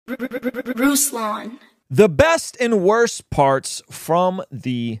Ruslan. The best and worst parts from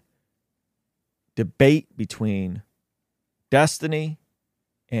the debate between Destiny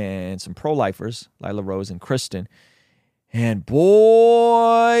and some pro-lifers, Lila Rose and Kristen. And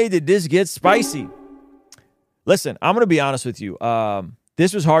boy, did this get spicy. Listen, I'm going to be honest with you.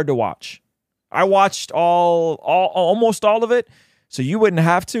 This was hard to watch. I watched almost all of it, so you wouldn't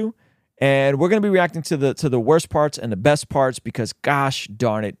have to. And we're going to be reacting to the worst parts and the best parts because, gosh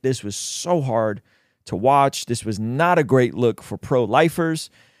darn it, this was so hard to watch. This was not a great look for pro-lifers.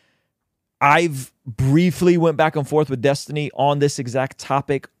 I've briefly went back and forth with Destiny on this exact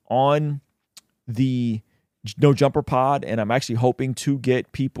topic on the No Jumper pod, and I'm actually hoping to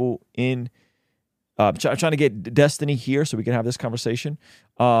get people in. I'm trying to get Destiny here so we can have this conversation.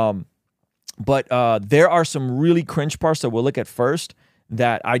 But there are some really cringe parts that we'll look at first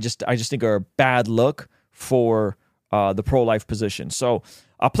that I just think are a bad look for the pro-life position. So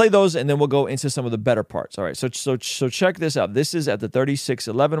I'll play those and then we'll go into some of the better parts. All right, so check this out. This is at the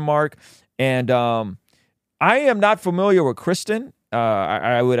 36:11 mark, and I am not familiar with Kristen.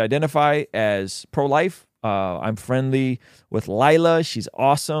 I would identify as pro-life. I'm friendly with Lila. She's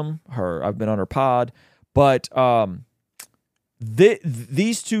awesome. I've been on her pod, but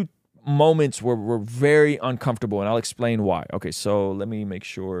these two moments were very uncomfortable, and I'll explain why. Okay, so let me make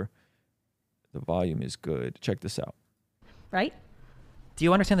sure the volume is good. Check this out. Right? Do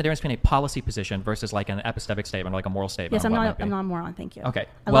you understand the difference between a policy position versus like an epistemic statement or like a moral statement? Yes, I'm not a moron. Thank you. Okay.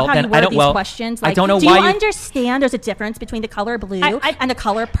 I love how you word these questions. Like, I don't know do why you understand there's a difference between the color blue and the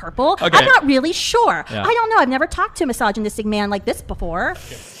color purple? Okay. I'm not really sure. Yeah. I don't know. I've never talked to a misogynistic man like this before.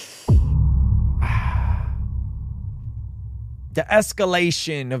 The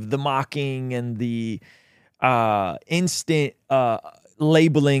escalation of the mocking and the instant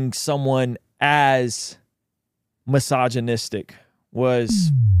labeling someone as misogynistic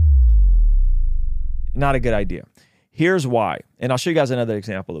was not a good idea. Here's why, and I'll show you guys another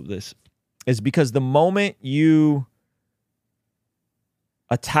example of this, is because the moment you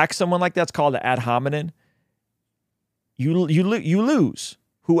attack someone like that's called an ad hominem, you lose.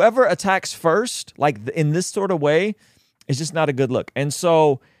 Whoever attacks first, like in this sort of way, is just not a good look. And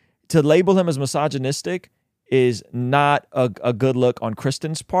so to label him as misogynistic is not a good look on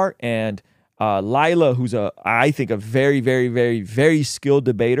Kristen's part. And Lila, who's I think a very, very, very, very skilled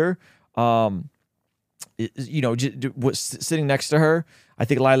debater, was sitting next to her. I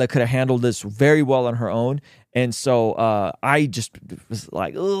think Lila could have handled this very well on her own. And so I just was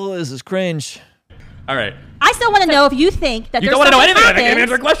like, oh, this is cringe. All right. I still want to know if you think that you there's don't want to know anything. Happens, I can't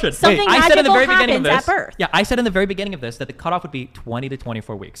answer a question. Something I said in the very beginning of this. At birth. Yeah, I said in the very beginning of this that the cutoff would be 20 to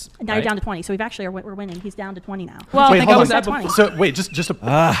 24 weeks. Now you're down to 20, so we're winning. He's down to 20 now. Well, wait, hold on. 20. So wait, just a.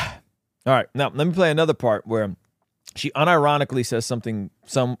 All right, now let me play another part where she unironically says something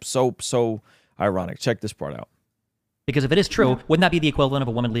so ironic. Check this part out. Because if it is true, wouldn't that be the equivalent of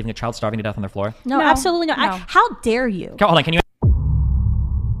a woman leaving a child starving to death on their floor? No, absolutely not. No. How dare you? Hold on, can you?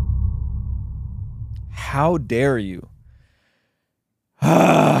 How dare you? No.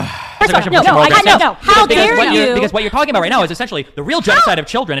 How dare you? Because what you're talking about right now is essentially the real genocide of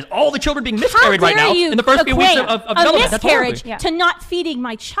children is all the children being miscarried right now in the first few weeks of development. That's miscarriage horrible. to not feeding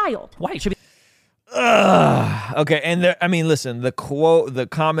my child. Why? It should be. Okay, and listen, the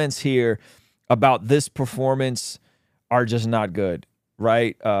comments here about this performance are just not good,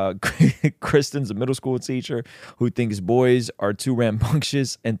 right? Kristen's a middle school teacher who thinks boys are too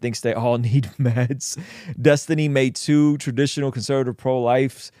rambunctious and thinks they all need meds. Destiny made two traditional conservative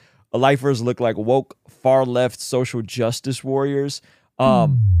pro-lifers look like woke far-left social justice warriors.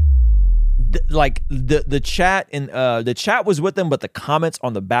 The chat was with them, but the comments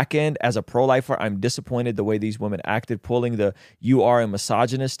on the back end as a pro-lifer, I'm disappointed the way these women acted, pulling the "you are a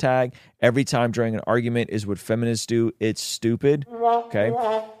misogynist" tag every time during an argument is what feminists do. It's stupid. Okay.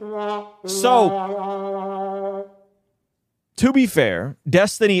 So to be fair,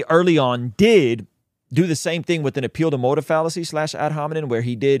 Destiny early on did do the same thing with an appeal to motive fallacy / ad hominem, where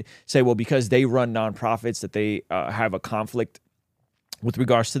he did say, well, because they run nonprofits that they have a conflict with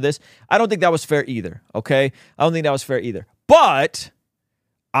regards to this. I don't think that was fair either, okay? I don't think that was fair either. But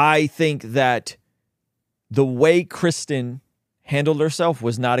I think that the way Kristen handled herself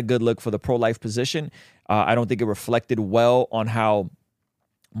was not a good look for the pro-life position. I don't think it reflected well on how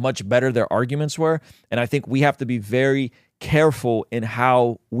much better their arguments were. And I think we have to be very careful in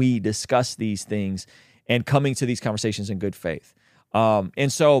how we discuss these things and coming to these conversations in good faith.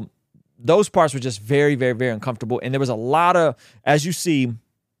 And so those parts were just very, very, very uncomfortable. And there was a lot of, as you see,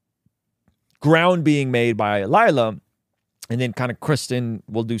 ground being made by Lila, and then kind of Kristen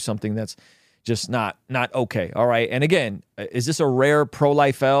will do something that's, just not okay. All right. And again, is this a rare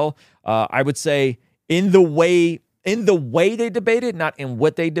pro-life L? I would say in the way they debated, not in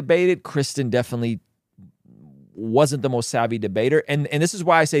what they debated, Kristen definitely wasn't the most savvy debater. And this is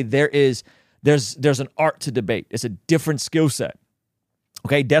why I say there's an art to debate. It's a different skill set.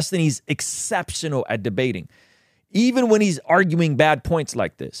 Okay. Destiny's exceptional at debating, even when he's arguing bad points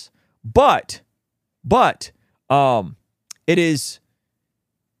like this. But it is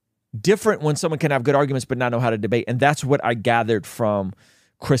different when someone can have good arguments but not know how to debate. And that's what I gathered from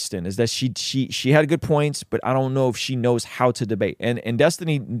Kristen, is that she had good points, but I don't know if she knows how to debate. And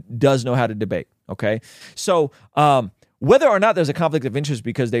Destiny does know how to debate, okay? So whether or not there's a conflict of interest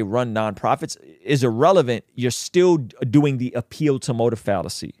because they run nonprofits is irrelevant. You're still doing the appeal to motive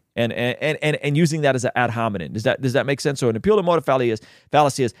fallacy and using that as an ad hominem. Does that make sense? So an appeal to motive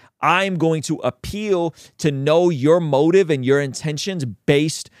fallacy is I'm going to appeal to know your motive and your intentions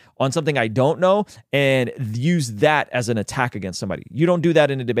based on something I don't know and use that as an attack against somebody. You don't do that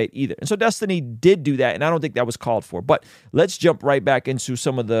in a debate either. And so Destiny did do that, and I don't think that was called for. But let's jump right back into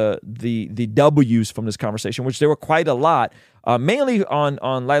some of the W's from this conversation, which there were quite a lot, mainly on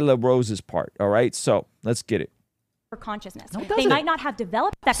Lila Rose's part. All right, so let's get it. For consciousness. No, they might not have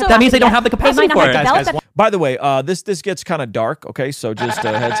developed that capacity. That means they don't have the capacity for it. By the way, this gets kind of dark, okay? So just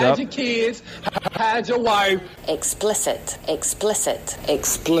a heads up. Had your kids, had your wife. Explicit.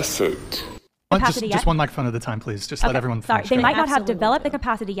 Just one microphone at a time, please. Just let everyone finish. They might not have developed the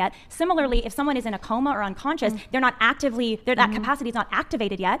capacity yet. Similarly, if someone is in a coma or unconscious, that capacity is not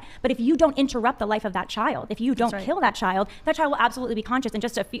activated yet. But if you don't interrupt the life of that child, if you don't kill that child will absolutely be conscious and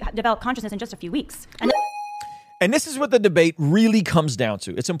develop consciousness in just a few weeks. And this is what the debate really comes down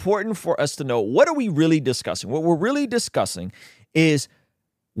to. It's important for us to know, what are we really discussing? What we're really discussing is,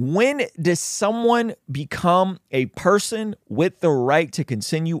 when does someone become a person with the right to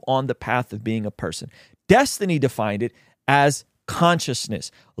continue on the path of being a person? Destiny defined it as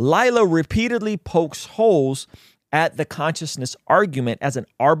consciousness. Lila repeatedly pokes holes at the consciousness argument as an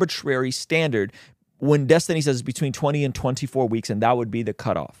arbitrary standard when Destiny says between 20 and 24 weeks, and that would be the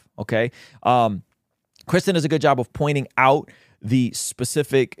cutoff, okay? Kristen does a good job of pointing out the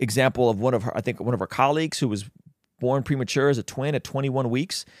specific example of one of her colleagues who was born premature as a twin at 21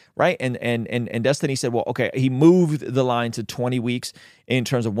 weeks, right? And Destiny said, well, okay, he moved the line to 20 weeks in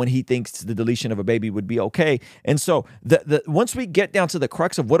terms of when he thinks the deletion of a baby would be okay. And so once we get down to the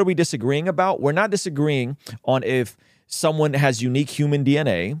crux of what are we disagreeing about, we're not disagreeing on if someone has unique human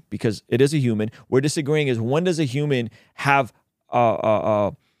DNA, because it is a human. We're disagreeing is, when does a human have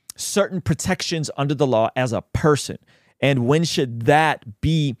certain protections under the law as a person, and when should that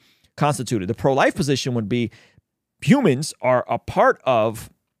be constituted? The pro-life position would be, humans are a part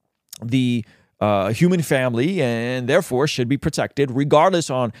of the human family and therefore should be protected regardless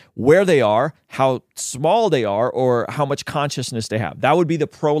on where they are, how small they are, or how much consciousness they have. That would be the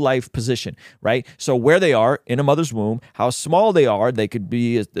pro-life position, right? So where they are in a mother's womb, how small they are, they could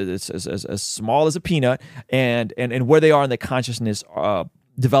be as small as a peanut, and where they are in the consciousness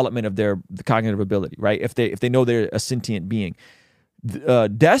development of the cognitive ability, right? If they know they're a sentient being.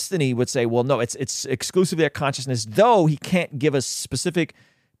 Destiny would say, well, no, it's exclusively a consciousness, though he can't give a specific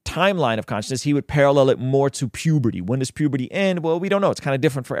timeline of consciousness. He would parallel it more to puberty. When does puberty end? Well, we don't know. It's kind of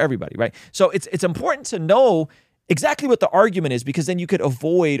different for everybody, right? So it's important to know exactly what the argument is, because then you could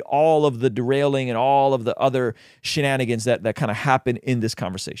avoid all of the derailing and all of the other shenanigans that kind of happen in this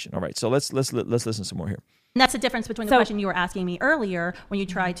conversation. All right, so let's listen some more here. And that's the difference between the question you were asking me earlier when you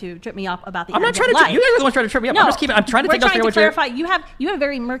tried to trip me up about the I'm not trying to trip you. You guys are the ones trying to trip me up. No, I'm trying to think of what clarify. You have a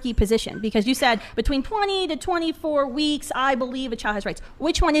very murky position, because you said between 20 to 24 weeks, I believe a child has rights.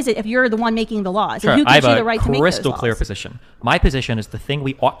 Which one is it if you're the one making the laws? Sure, and who gives you the right to make those laws? I have a crystal clear position. My position is the thing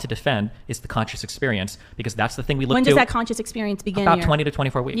we ought to defend is the conscious experience, because that's the thing we look to. When does that conscious experience begin? About 20 to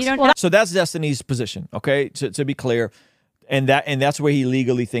 24 weeks. So that's Destiny's position, okay? To be clear. And that's where he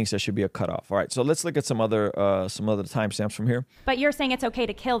legally thinks there should be a cutoff. All right, so let's look at some other timestamps from here. But you're saying it's okay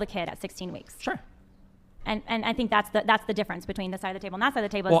to kill the kid at 16 weeks. Sure. And I think that's the difference between this side of the table and that side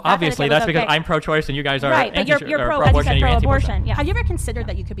of the table. Well, obviously, that's because I'm pro-choice and you guys are right. But you're pro-abortion. Pro-abortion. Yeah. Have you ever considered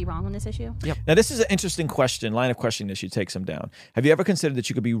that you could be wrong on this issue? Yep. Now, this is an interesting line of questioning that she takes him down. Have you ever considered that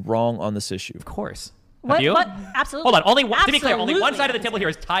you could be wrong on this issue? Of course. What? Absolutely. Hold on. To be clear, only one side of the table here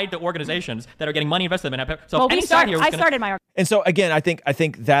is tied to organizations that are getting money invested in them. So I started my argument. And so again, I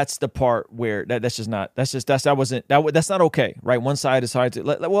think that's the part where that's not okay, right? One side is hard to.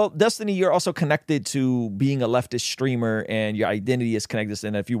 Well, Destiny, you're also connected to being a leftist streamer, and your identity is connected.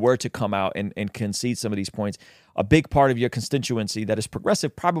 And if you were to come out and concede some of these points, a big part of your constituency that is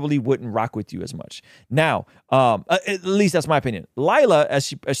progressive probably wouldn't rock with you as much. Now, at least that's my opinion. Lila,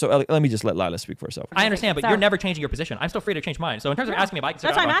 let me just let Lila speak for herself. I understand, but you're never changing your position. I'm still free to change mine. So in terms of asking me if I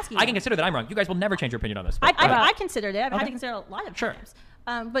consider That's what I'm asking I can consider that I'm wrong. You guys will never change your opinion on this. I considered it. I've had to consider a lot of times.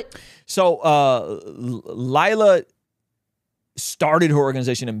 Lila started her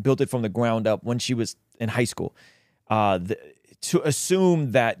organization and built it from the ground up when she was in high school. To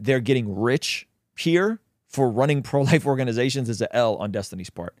assume that they're getting rich here for running pro-life organizations is an L on Destiny's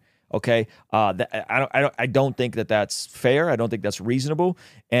part. Okay, I don't think that that's fair. I don't think that's reasonable,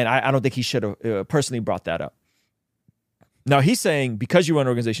 and I don't think he should have personally brought that up. Now he's saying because you run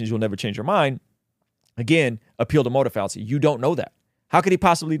organizations, you'll never change your mind. Again, appeal to motive fallacy. You don't know that. How could he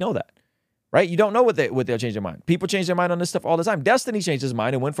possibly know that? Right? You don't know what they'll change their mind. People change their mind on this stuff all the time. Destiny changed his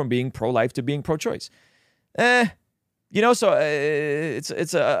mind and went from being pro-life to being pro-choice. So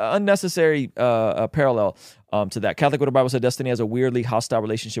it's an unnecessary parallel to that. Catholic What the Bible Said, Destiny has a weirdly hostile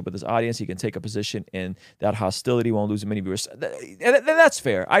relationship with his audience. He can take a position in that hostility, won't lose many viewers. And that's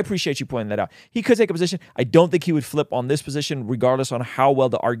fair. I appreciate you pointing that out. He could take a position. I don't think he would flip on this position regardless on how well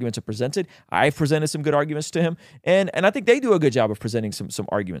the arguments are presented. I've presented some good arguments to him, and I think they do a good job of presenting some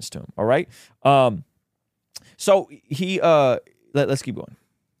arguments to him, all right? So he let's keep going.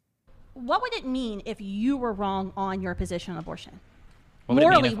 What would it mean if you were wrong on your position on abortion?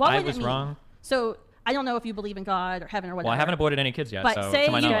 Morally, what would it mean? Wrong? So I don't know if you believe in God or heaven or whatever. Well, I haven't aborted any kids yet. But so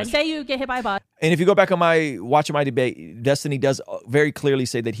say you get hit by a bus. And if you go back on watching my debate, Destiny does very clearly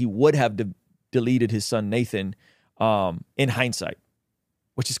say that he would have deleted his son Nathan in hindsight,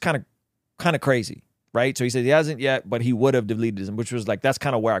 which is kind of crazy. Right, so he said he hasn't yet, but he would have deleted him, which was like that's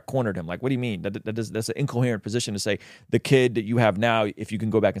kind of where I cornered him. Like, what do you mean? That's an incoherent position to say the kid that you have now, if you can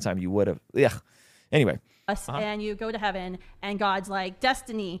go back in time, you would have. Yeah. Anyway, and you go to heaven, and God's like,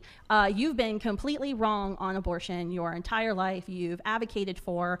 Destiny, you've been completely wrong on abortion your entire life. You've advocated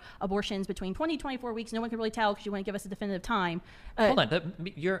for abortions between 20 and 24 weeks. No one can really tell because you wouldn't give us a definitive time. Hold on, hold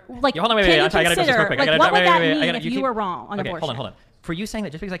on, wait. I gotta address this real quick. What would that mean if you were wrong on abortion? Hold on. For you saying that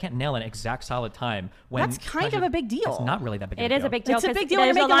just because I can't nail an exact solid time, that's kind of a big deal. It's not really that big. It is a big deal. It's a big deal.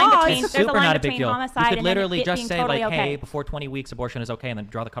 There's a line between super not a big deal. You could literally just say totally like, hey, before 20 weeks, abortion is okay, and then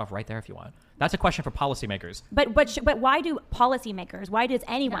draw the cutoff right there if you want. That's a question for policymakers. But why do policymakers? Why does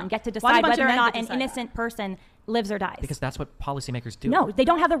anyone get to decide whether or not an innocent person lives or dies? Because that's what policymakers do. No, they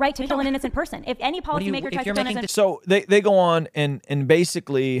don't have the right to kill an innocent person. If any policymaker tries to kill an innocent, so they go on and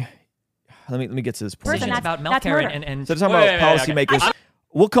basically, let me get to this point. It's about Melker and so they're talking about policymakers.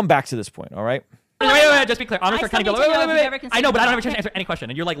 We'll come back to this point, all right? Wait, just be clear. I'm gonna start kind of going, wait. I know, but I don't have a chance to answer any question.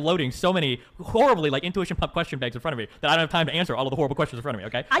 And you're like loading so many horribly like intuition pump question banks in front of me that I don't have time to answer all of the horrible questions in front of me,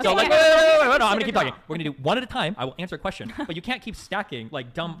 okay? So like, wait, no, I'm gonna keep talking. We're gonna do one at a time. I will answer a question, but you can't keep stacking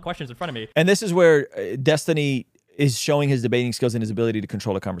like dumb questions in front of me. And this is where Destiny is showing his debating skills and his ability to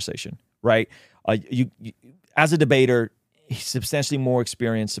control a conversation, right? You as a debater, he's substantially more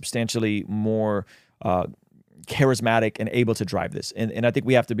experienced, substantially more charismatic and able to drive this. And I think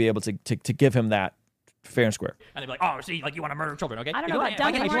we have to be able to give him that fair and square. And they'd be like, oh, see, like you want to murder children, okay? I don't know what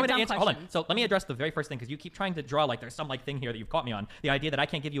dumb questions. Hold on. So let me address the very first thing, because you keep trying to draw like there's some like thing here that you've caught me on. The idea that I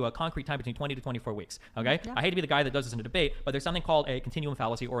can't give you a concrete time between 20 to 24 weeks, okay? Yeah. I hate to be the guy that does this in a debate, but there's something called a continuum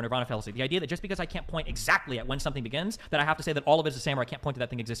fallacy or a nirvana fallacy. The idea that just because I can't point exactly at when something begins, that I have to say that all of it is the same, or I can't point to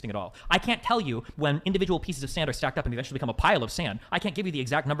that thing existing at all. I can't tell you when individual pieces of sand are stacked up and eventually become a pile of sand. I can't give you the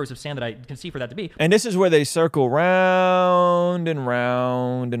exact numbers of sand that I can see for that to be. And this is where they circle round and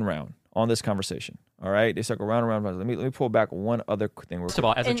round and round on this conversation. All right, they circle round and round. Let me pull back one other thing. First of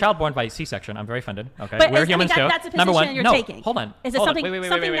all, as a child born by C-section, I'm very offended. Okay, but we're humans too. That's a position you're taking. Hold on. Is it something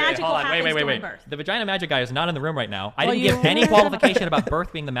magical happens during birth? The vagina magic guy is not in the room right now. I didn't give any qualification about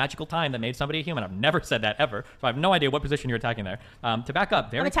birth being the magical time that made somebody a human. I've never said that ever. So I have no idea what position you're attacking there. To back up,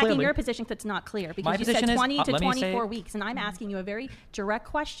 very clearly, I'm attacking your position that's not clear, because you said 20 to 24 weeks, and I'm asking you a very direct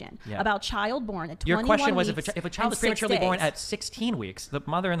question about child born at 21 weeks. Your question was if a child is prematurely born at 16 weeks, the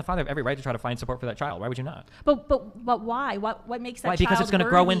mother and the father have every right to try to find support for that child. Why would you not? But why? What makes that child because it's going to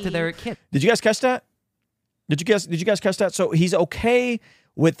grow into their kid. Did you guys catch that? Did you guys catch that? So he's okay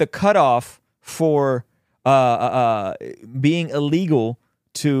with the cutoff for being illegal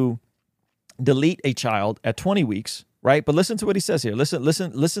to delete a child at 20 weeks, right? But listen to what he says here.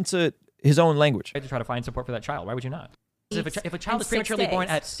 Listen to his own language. To try to find support for that child. Why would you not? If a child is prematurely born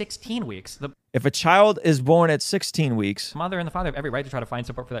at 16 weeks, if a child is born at 16 weeks, the mother and the father have every right to try to find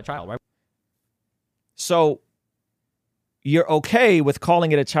support for that child. Why? So you're okay with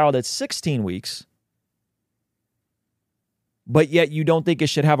calling it a child at 16 weeks, but yet you don't think it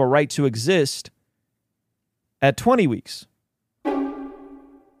should have a right to exist at 20 weeks.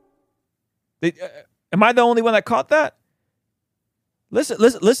 Am I the only one that caught that?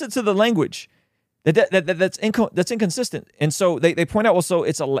 Listen to the language. That's inconsistent. And so they point out, well, so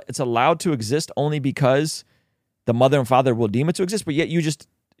it's allowed to exist only because the mother and father will deem it to exist, but yet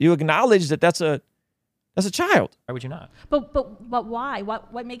you acknowledge that that's a child. Why would you not? But why?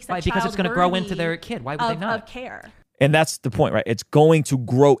 What makes that child because it's going to grow into their kid. Why would they not? Of care. And that's the point, right? It's going to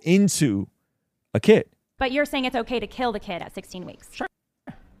grow into a kid. But you're saying it's okay to kill the kid at 16 weeks. Sure.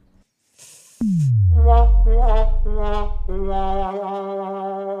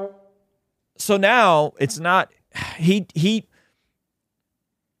 So now it's not, he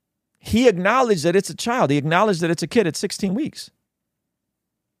acknowledged that it's a child. He acknowledged that it's a kid at 16 weeks.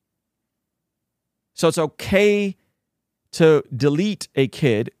 So it's okay to delete a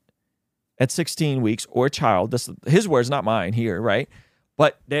kid at 16 weeks or a child. That's his words, not mine here, right?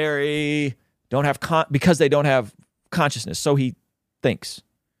 But they don't have because they don't have consciousness. So he thinks.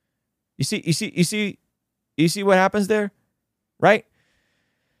 You see what happens there, right?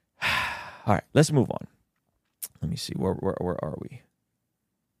 All right, let's move on. Let me see where are we?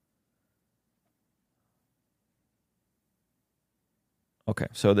 Okay,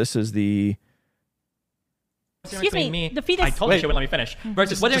 so this is the. Excuse me, the fetus. I told you she wouldn't let me finish.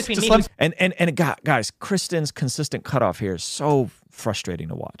 Versus what's between me and guys, Kristen's consistent cutoff here is so frustrating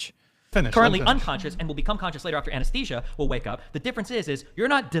to watch. Currently unconscious and will become conscious later after anesthesia, will wake up. The difference is you're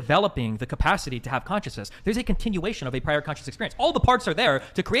not developing the capacity to have consciousness. There's a continuation of a prior conscious experience. All the parts are there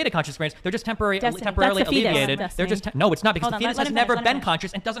to create a conscious experience. They're just temporarily alleviated. They're just no, it's not, because the fetus has never been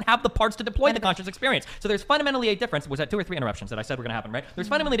conscious and doesn't have the parts to deploy the conscious experience. So there's fundamentally a difference. Was that 2 or 3 interruptions that I said were going to happen, right? There's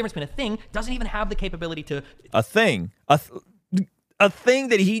fundamentally a difference between a thing doesn't even have the capability to a thing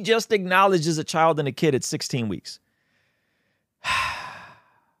that he just acknowledged as a child and a kid at 16 weeks.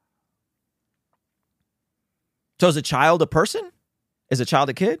 So is a child a person? Is a child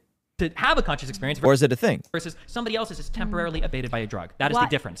a kid? To have a conscious experience. Or is it a thing? Versus somebody else's is temporarily abated by a drug. That is the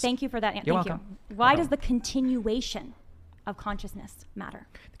difference. Thank you for that. You're welcome. Why does the continuation of consciousness matter?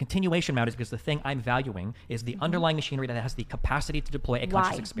 The continuation matters because the thing I'm valuing is the underlying machinery that has the capacity to deploy a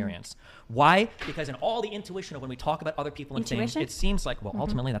conscious experience. Why? Because in all the intuition of when we talk about other people and things, it seems like, well,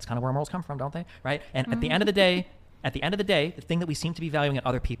 ultimately that's kind of where morals come from, don't they? Right? And at the end of the day, the thing that we seem to be valuing in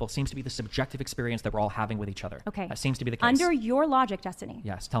other people seems to be the subjective experience that we're all having with each other. Okay. That seems to be the case. Under your logic, Destiny.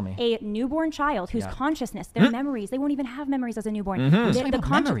 Yes, tell me. A newborn child whose consciousness, their memories, they won't even have memories as a newborn.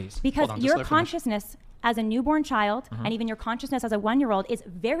 Memories? Because your consciousness as a newborn child and even your consciousness as a 1-year-old is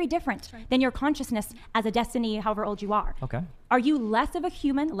very different than your consciousness as a Destiny, however old you are. Okay. Are you less of a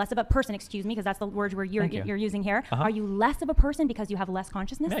human, less of a person, excuse me, because that's the word you're using here. Are you less of a person because you have less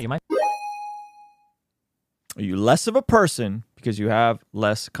consciousness? Yeah, you might. Are you less of a person because you have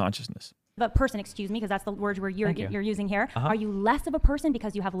less consciousness? A person, excuse me, because that's the word you're using here. Are you less of a person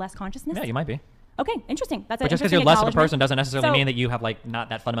because you have less consciousness? Yeah, you might be. Okay, interesting. That's but just because you're less of a person doesn't necessarily mean that you have like not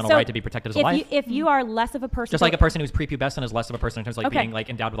that fundamental right to be protected as a life. If you are less of a person, just like a person who's prepubescent is less of a person in terms of like being like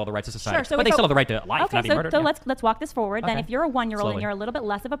endowed with all the rights of society, so but they still have the right to life, not be murdered. So let's walk this forward. Then, if you're a 1-year-old and you're a little bit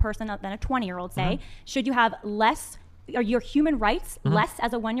less of a person than a 20-year-old, say, should you have less? Are your human rights less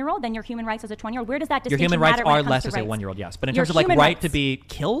as a 1-year-old than your human rights as a 20-year-old? Where does that distinction matter? Your human rights are less as a 1-year-old, yes. But in terms of like right to be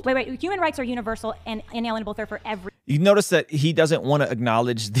killed? Wait. Human rights are universal and inalienable. They're for every. You notice that he doesn't want to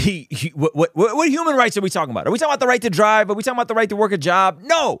acknowledge the what human rights are we talking about? Are we talking about the right to drive? Are we talking about the right to work a job?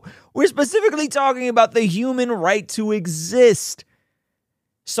 No, we're specifically talking about the human right to exist.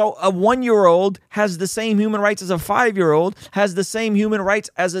 So a 1-year-old has the same human rights as a 5-year-old, has the same human rights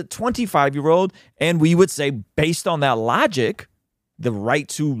as a 25-year-old, and we would say, based on that logic, the right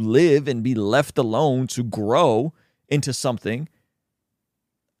to live and be left alone to grow into something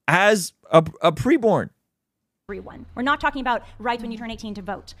as a preborn. Everyone. We're not talking about rights when you turn 18 to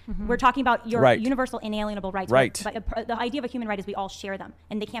vote. We're talking about your universal inalienable rights. Right. But the idea of a human right is we all share them,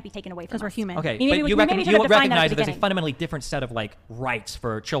 and they can't be taken away from us. Because we're human. Okay, but you recognize that there's a fundamentally different set of like rights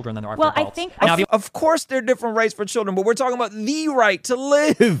for children than there are for adults. Of course there are different rights for children, but we're talking about the right to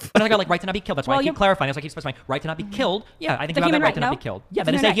live. But I got like right to not be killed. That's why I keep clarifying. That's why I keep specifying right to not be killed. Yeah, I think about that right to not be killed. Yeah,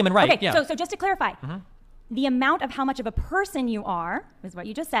 that is a human right. Okay, so just to clarify. The amount of how much of a person you are, is what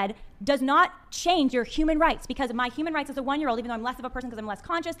you just said, does not change your human rights, because my human rights as a 1-year-old, even though I'm less of a person because I'm less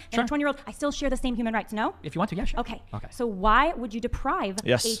conscious than a 20-year-old, I still share the same human rights, no? If you want to, yeah, sure. Okay. So why would you deprive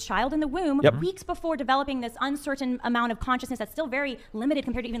a child in the womb weeks before developing this uncertain amount of consciousness that's still very limited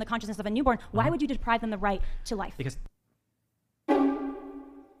compared to even the consciousness of a newborn? Why would you deprive them the right to life? Because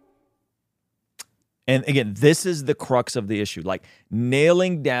And again, this is the crux of the issue. Like,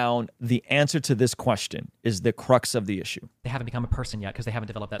 nailing down the answer to this question is the crux of the issue. They haven't become a person yet because they haven't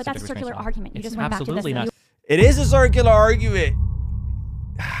developed that. But that's a circular argument. You just went back to this. Not. It is a circular argument.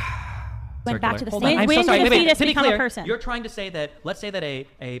 Went back to the Hold same. on, I'm When so sorry. did a Wait, fetus to be become a clear, person? you're trying to say that, let's say that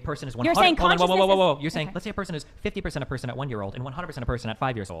a person is 100%. You're saying hold on, consciousness whoa. is- You're saying, okay. let's say a person is 50% a person at 1 year old and 100% a person at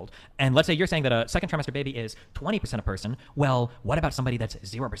 5 years old. And let's say you're saying that a second trimester baby is 20% a person. Well, what about somebody that's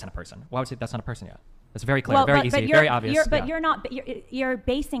 0% a person? Well, I would say that's not a person yet. That's very clear, very easy, very obvious. You're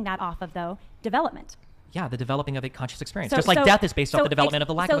basing that off of, though, development. Yeah, the developing of a conscious experience. Just like death is based off the development of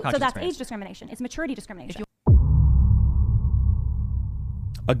the lack of a conscious So that's experience. age discrimination. It's maturity discrimination.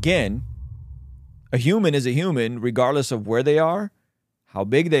 Again, a human is a human regardless of where they are, how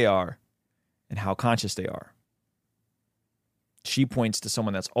big they are, and how conscious they are. She points to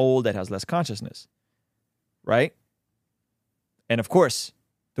someone that's old that has less consciousness, right? And of course,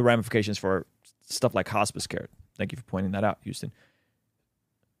 the ramifications for stuff like hospice care. Thank you for pointing that out, Houston.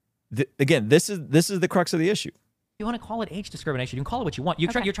 Again, this is the crux of the issue. You want to call it age discrimination? You can call it what you want.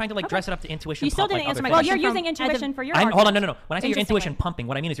 You're trying to dress it up to intuition. You still pump, didn't like answer other my things. Well, you're question using intuition for your Hold on, argument. no. When I say your Interesting intuition way. pumping,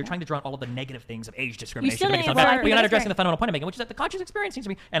 what I mean is you're trying to draw on all of the negative things of age discrimination. still to make didn't it sound answer bad, my but you're not question. addressing the fundamental point I'm making, which is that the conscious experience seems to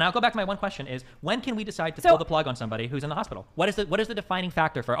be. And I'll go back to my one question: is when can we decide to pull the plug on somebody who's in the hospital? What is the defining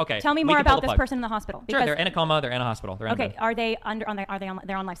factor for? Okay, Tell me we more can pull about the this plug. person in the hospital. Sure, they're in a coma. They're in a hospital. They're in a Okay, bed. are they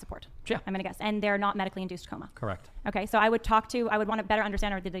they're on life support? Yeah. I'm gonna guess, and they're not medically induced coma. Correct. Okay, so I would want to better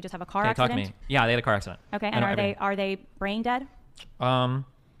understand, or did they just have a car Okay, accident? talk to me. Yeah, they had a car accident. Okay, I and know are everything. they brain dead?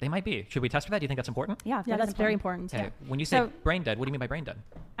 They might be. Should we test for that? Do you think that's important? Yeah, Yeah, that's very important. Okay. Yeah. When you say So- brain dead, what do you mean by brain dead?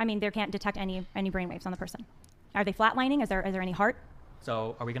 I mean, they can't detect any brain waves on the person. Are they flatlining? Is there any heart?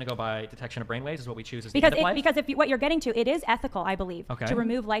 So are we going to go by detection of brainwaves? Is what we choose as Because the end of life? because if what you're getting to, it is ethical, I believe, Okay. to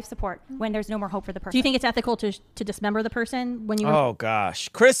remove life support when there's no more hope for the person. Do you think it's ethical to dismember the person when you Oh gosh,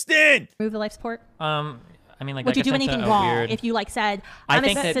 Kristen! remove the life support? I mean, like, Would that you do gets into anything a wrong weird- if you said, I I'm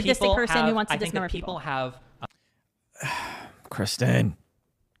think a that sadistic people person have, who wants to I think dismember that people have. Kristen.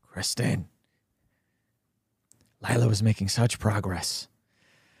 Lila was making such progress.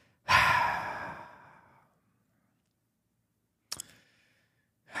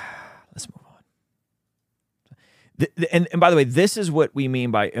 Let's move on. And by the way, this is what we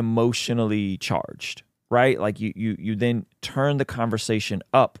mean by emotionally charged, right? Like you then turn the conversation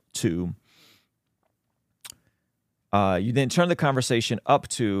up to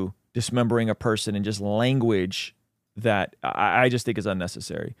dismembering a person in just language that I just think is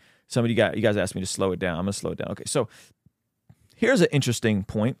unnecessary. You guys asked me to slow it down. I'm gonna slow it down. Okay, so here's an interesting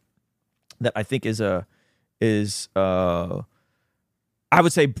point that I think is I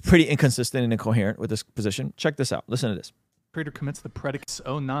would say pretty inconsistent and incoherent with this position. Check this out. Listen to this. Creator commits the predicates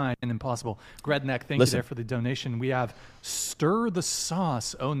 09 and impossible. Gredneck, thank Listen. you there for the donation. We have Stir the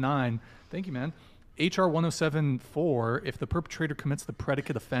Sauce 09. Thank you, man. HR 107.4, if the perpetrator commits the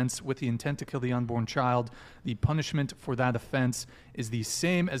predicate offense with the intent to kill the unborn child, the punishment for that offense is the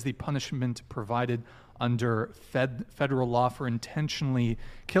same as the punishment provided under federal law for intentionally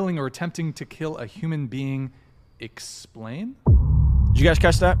killing or attempting to kill a human being. Explain? Did you guys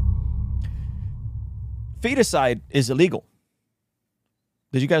catch that? Feticide is illegal.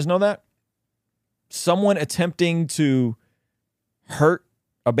 Did you guys know that? Someone attempting to hurt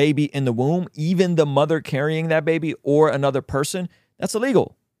a baby in the womb, even the mother carrying that baby or another person, that's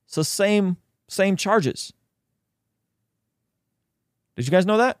illegal. So same charges. Did you guys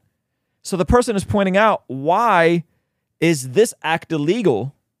know that? So the person is pointing out, why is this act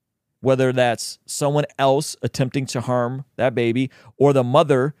illegal? Whether that's someone else attempting to harm that baby or the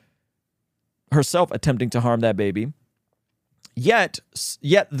mother herself attempting to harm that baby. Yet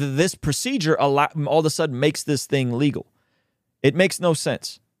this procedure all of a sudden makes this thing legal. It makes no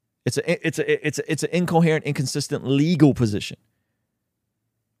sense. It's an incoherent, inconsistent legal position,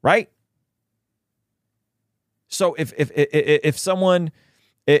 right? So if someone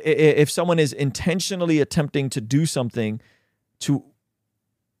is intentionally attempting to do something to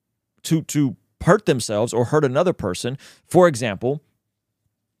hurt themselves or hurt another person, for example,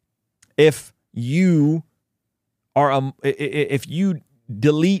 if you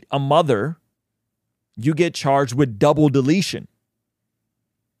delete a mother, you get charged with double deletion.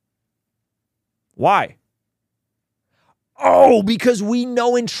 Why? Oh, because we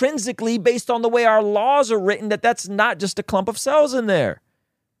know intrinsically, based on the way our laws are written, that that's not just a clump of cells in there.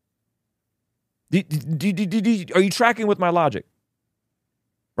 Are you tracking with my logic?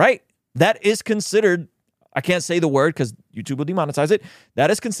 Right? That is considered, I can't say the word because YouTube will demonetize it.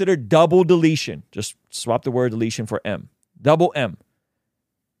 That is considered double deletion. Just swap the word deletion for M. Double M.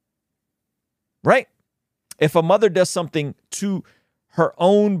 Right? If a mother does something to her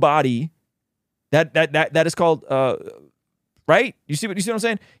own body, that is called, right? You see what I'm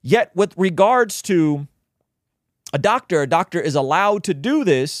saying? Yet with regards to a doctor is allowed to do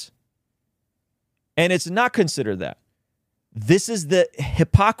this, and it's not considered that. This is the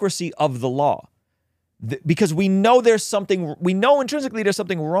hypocrisy of the law. Because we know we know intrinsically there's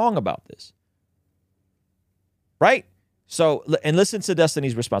something wrong about this. Right? So, and listen to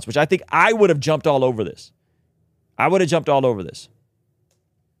Destiny's response, which I think I would have jumped all over this.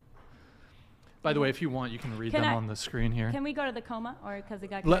 By the way, if you want, you can read them on the screen here. Can we go to the coma, or because it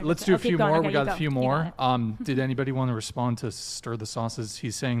got? Let's do a few more. Okay, we got a few more. Go. Did anybody want to respond to Stir the Sauces?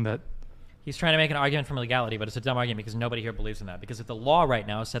 He's saying that He's trying to make an argument from legality, but it's a dumb argument because nobody here believes in that. Because if the law right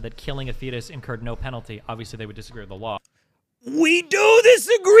now said that killing a fetus incurred no penalty, obviously they would disagree with the law. We do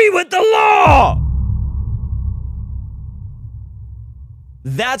disagree with the law.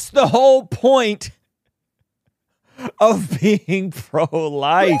 That's the whole point of being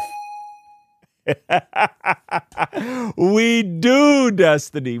pro-life. We do,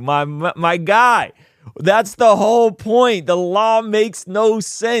 Destiny, my guy. That's the whole point. The law makes no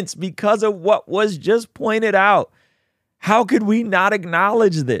sense because of what was just pointed out. How could we not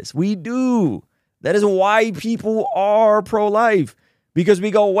acknowledge this? We do. That is why people are pro-life. Because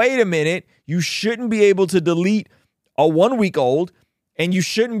we go, wait a minute, you shouldn't be able to delete a 1-week-old, and you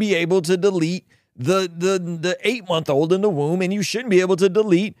shouldn't be able to delete the 8-month-old in the womb, and you shouldn't be able to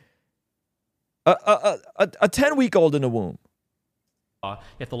delete a 10-week-old in the womb.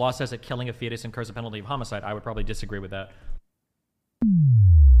 If the law says that killing a fetus incurs a penalty of homicide, I would probably disagree with that.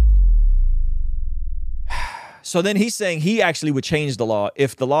 So then he's saying he actually would change the law.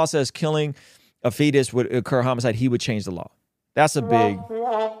 If the law says killing a fetus would incur homicide, he would change the law. That's a big...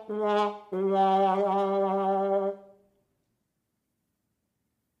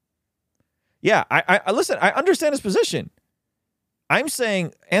 Yeah, I listen, I understand his position. I'm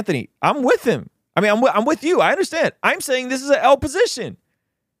saying, Anthony, I'm with him. I mean, I'm with you. I understand. I'm saying this is an L position.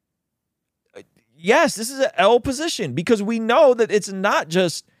 Yes, this is an L position because we know that it's not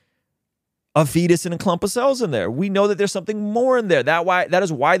just a fetus and a clump of cells in there. We know that there's something more in there. That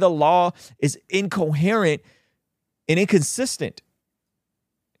is why the law is incoherent and inconsistent.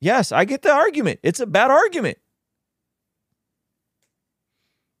 Yes, I get the argument. It's a bad argument.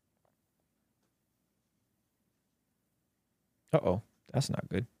 Uh-oh, that's not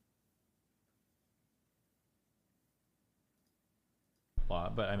good.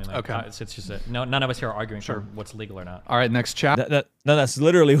 But I mean, like, okay. It's just none of us here are arguing for what's legal or not. All right, next chat. No, that's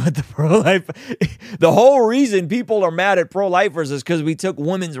literally what the pro-life... The whole reason people are mad at pro-lifers is because we took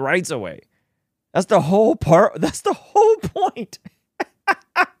women's rights away. That's the whole part. That's the whole point.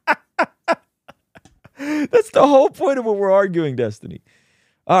 That's the whole point of what we're arguing, Destiny.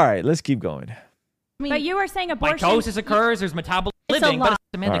 All right, let's keep going. But you were saying abortion... Mitosis occurs, there's metabolism living, but it's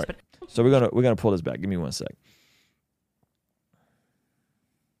semantics. Right. So we're gonna pull this back. Give me 1 sec.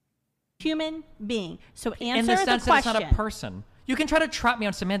 Human being. So answer in the sense the that question. it's not a person. You can try to trap me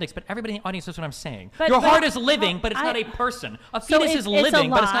on semantics, but everybody in the audience knows what I'm saying. But- Your but- heart is living, but it's not a person. A So fetus it's is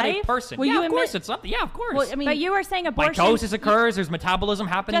living, but it's not a alive? person. Will Yeah, you of course admit- it's something. Yeah, of course. Well, I mean, But you were saying abortion... Mitosis occurs, there's metabolism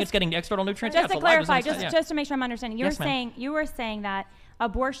happening, Just- it's getting external nutrients. Just yeah, to it's alive, clarify, there's no- just to make sure I'm understanding, Yes, ma'am. you were saying that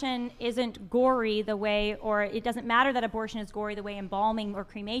abortion isn't gory the way, or it doesn't matter that abortion is gory the way embalming or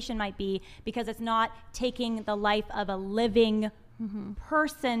cremation might be, because it's not taking the life of a living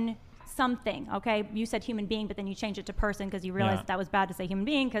person, something. Okay, you said human being, but then you changed it to person because you realized that was bad to say human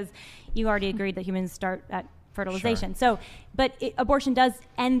being because you already agreed that humans start at fertilization. So, but abortion does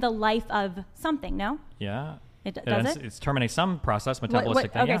end the life of something. No. Yeah. It does it? It's terminates some process,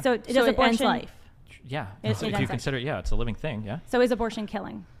 metabolistic thing. Okay, Yeah. so it does ends abortion? life. Yeah. It So if ends you life. consider, it's a living thing. Yeah. So is abortion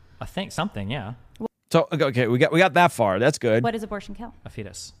killing? A thing, something. Yeah. So okay, we got that far. That's good. What does abortion kill? A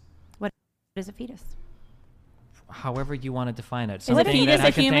fetus. What is a fetus? However you want to define it. a Something fetus that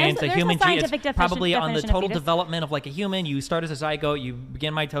a human? contains a There's human no gene. It's scientific probably on the definition of total fetus. development of like a human. You start as a zygote, you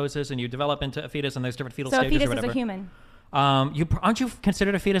begin mitosis, and you develop into a fetus, and there's different fetal So a stages fetus or is whatever. a human. Aren't you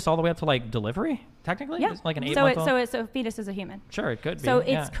considered a fetus all the way up to like delivery? Technically, Yeah. It's like an 8 So month old. so a fetus is a human. Sure, it could be. So it's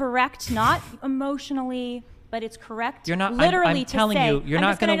yeah. correct, not emotionally, but it's correct. You're not- I'm literally to telling say. you, you're I'm not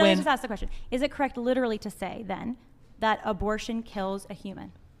just gonna gonna win. Just ask the question: is it correct literally to say then that abortion kills a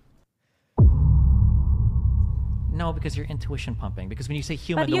human? No, because you're intuition pumping. Because when you say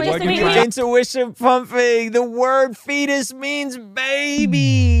human, But the you word just you're agreed- trying. Intuition pumping. The word fetus means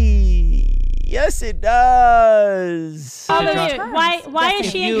baby. Yes, it does. Oh, John- but why is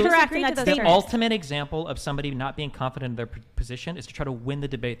If she you- incorrect in Disagree that to those The statement? terms. ultimate example of somebody not being confident in their position is to try to win the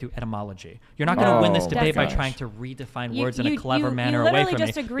debate through etymology. You're not going to win this Oh, debate by gosh. trying to redefine You- words in a you- clever you manner away literally from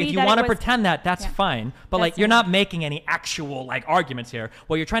just me. agreed If you that want to it was- pretend that, that's Yeah. fine. But like, That's you're fine. not making any actual like arguments here.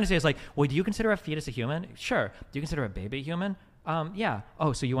 What you're trying to say is like, well, do you consider a fetus a human? Sure. Do you consider a baby a human? Yeah.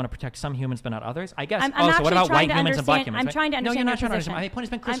 Oh, so you want to protect some humans but not others? I guess. I'm So what actually about trying white to humans and black understand- humans? I'm right? trying to No, you're understand not your trying to position. understand. My point has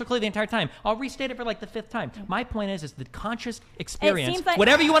been crystal clear the entire time. I'll restate it for like the 5th time. My point is the conscious experience, seems like-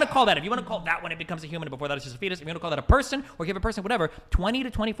 whatever you want to call that. If you want to call that when it becomes a human, and before that it's just a fetus. If you want to call that a person or give a person whatever, 20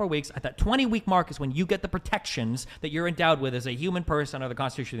 to 24 weeks. At that 20-week mark is when you get the protections that you're endowed with as a human person under the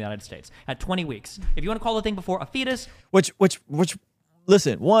Constitution of the United States. At 20 weeks. If you want to call the thing before a fetus, Which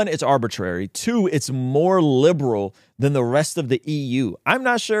listen, one, it's arbitrary. Two, it's more liberal than the rest of the EU. I'm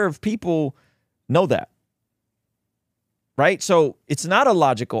not sure if people know that. Right? So it's not a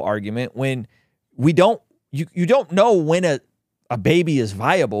logical argument when you don't know when a baby is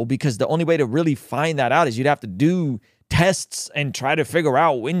viable, because the only way to really find that out is you'd have to do tests and try to figure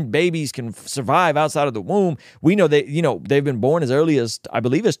out when babies can survive outside of the womb. We know they've been born as early as, I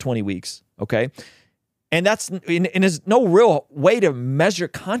believe, as 20 weeks. Okay. And there's no real way to measure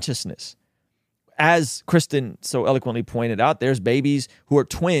consciousness. As Kristen so eloquently pointed out, there's babies who are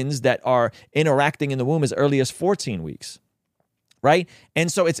twins that are interacting in the womb as early as 14 weeks, right?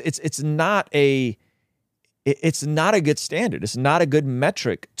 And so it's not a good standard. It's not a good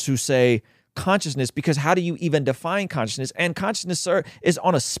metric to say consciousness, because how do you even define consciousness? And consciousness, sir, is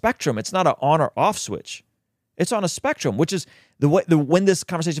on a spectrum. It's not an on or off switch. It's on a spectrum, which is when this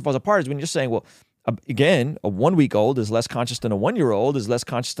conversation falls apart is when you're saying, well, again, a 1-week-old is less conscious than a 1-year-old, is less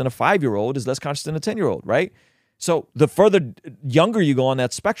conscious than a 5-year-old, is less conscious than a 10-year-old, right? So the further younger you go on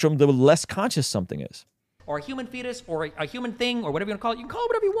that spectrum, the less conscious something is. or a human fetus, or a human thing, or whatever you want to call it. You can call it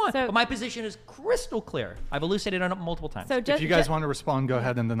whatever you want. So- but my position is crystal clear. I've elucidated on it multiple times. So If you guys want to respond, go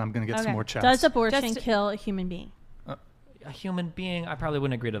ahead, and then I'm going to get some Okay. more chats. Does abortion Just- kill a human being? a human being, I probably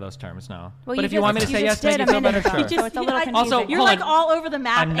wouldn't agree to those terms, no. Well, but you if you want me to just- say you yes just to make did you a feel minute better, ago. sure. So it's a little confusing. Also, You're hold like on. all over the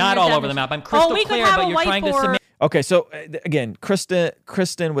map. I'm in not your all over the definition. map. I'm crystal we could clear, have but a you're trying to whiteboard. submit. Okay, so again,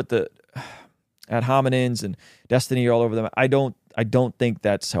 Kristen with the ad hominems and Destiny all over them. I don't think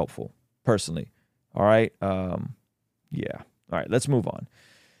that's helpful, personally. All right. Yeah. All right. Let's move on.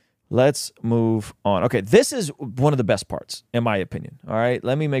 Okay, this is one of the best parts, in my opinion. All right.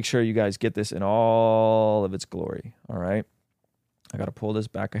 Let me make sure you guys get this in all of its glory. All right. I got to pull this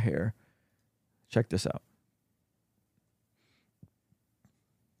back a hair. Check this out.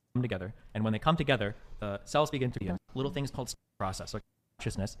 Come together, and when they come together, the cells begin to be little things called process. So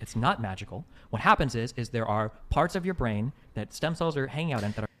consciousness, it's not magical. What happens is there are parts of your brain that stem cells are hanging out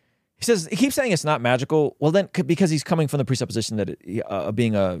in that are He keeps saying it's not magical. Well, then, because he's coming from the presupposition that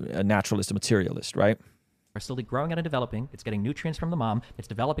being a naturalist, a materialist, right? slowly growing and developing. It's getting nutrients from the mom. It's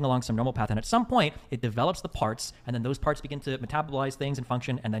developing along some normal path. And at some point, it develops the parts, and then those parts begin to metabolize things and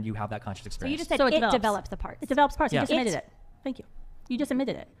function, and then you have that conscious So experience. you just said So it develops. develops the parts. It develops parts. Yeah. You just admitted it. Thank you. You just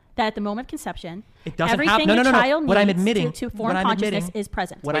admitted it. That at the moment of conception, It doesn't everything happen. No, the no, no, no. child What I'm needs admitting- to what form I'm consciousness admitting- is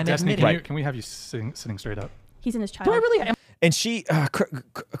present. what I'm Destiny, admitting. can we have you sitting straight up? He's in his child. Do I really? And she,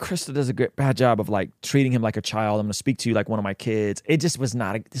 Krista does a bad job of like treating him like a child. I'm going to speak to you like one of my kids. This was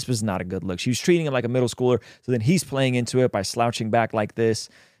not a good look. She was treating him like a middle schooler. So then he's playing into it by slouching back like this.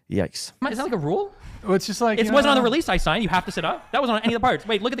 Yikes. Is that like a rule? Well, it's just like It wasn't on the release I signed. You have to sit up. That wasn't on any of the parts.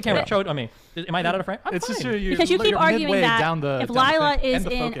 Wait, look at the camera. Yeah. Show it on me. Am I that out of frame? I'm It's fine. just Because you keep you're arguing midway that down the, if down the Lila thing. is End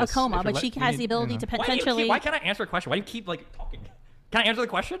the in a focus. coma, If you're but she let- has the ability to potentially. Why can't I answer a question? Why do you keep like talking? Can I answer the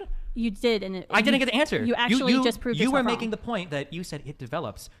question? You did, and I didn't get the answer. You actually just proved You yourself were wrong. making the point that you said it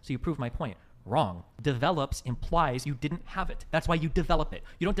develops, so you proved my point. Wrong. Develops implies you didn't have it. That's why you develop it.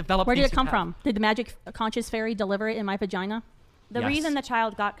 You don't develop. Where did things it you come have. from? Did the magic conscious fairy deliver it in my vagina? The Yes. reason the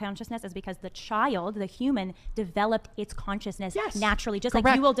child got consciousness is because the child, the human, developed its consciousness Yes. naturally. Just like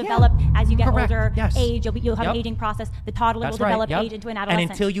Correct. you will Yeah. develop as you get Correct. older, Yes. age, you'll have an Yep. aging process. The toddler That's will develop right. Yep. age into an adolescent.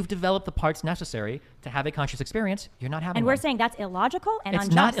 And until you've developed the parts necessary to have a conscious experience, you're not having And one. we're saying that's illogical and It's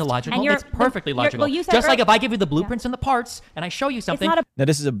unjust. not illogical. And It's perfectly logical. Well, you said Just like ear- if I give you the blueprints and the parts, and I show you something. it's not a Now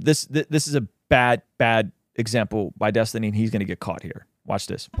this is a bad example by Destiny, and he's going to get caught here. Watch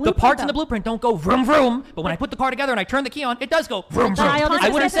this. the blueprint, parts in though. the blueprint don't go vroom vroom, but when I put the car together and I turn the key on, it does go vroom vroom. child is I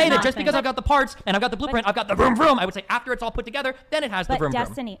wouldn't just say that not just because thing. I've got the parts and I've got the blueprint, I've got the vroom vroom. I would say after it's all put together, then it has the But vroom vroom.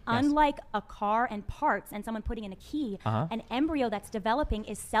 Destiny, Yes. unlike a car and parts and someone putting in a key, an embryo that's developing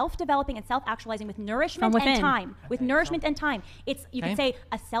is self-developing and self-actualizing with nourishment From and within. time. With nourishment and time. It's you Okay. could say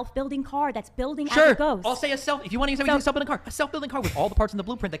a self-building car that's building as Sure. it goes. I'll say if you want to use a self-building car, a self-building car with all the parts in the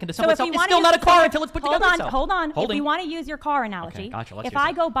blueprint that can So assemble if itself, you it's wanna still use not a the- car until it's put hold together on, itself. Hold on. Holding. If you want to use your car analogy, gotcha. Let's if use I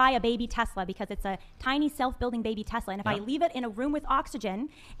it. go buy a baby Tesla because it's a tiny self-building baby Tesla, and if I Yeah. leave it in a room with oxygen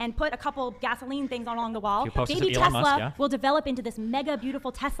and put a couple gasoline things along the wall, Few posters baby of Elon Tesla Musk, yeah. will develop into this mega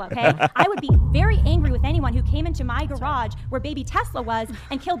beautiful Tesla, okay? I would be very angry with anyone who came into my garage where baby Tesla was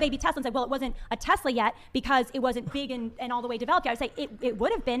and killed baby Tesla and said, well, it wasn't a Tesla yet because it wasn't big and all the way developed yet. I would say it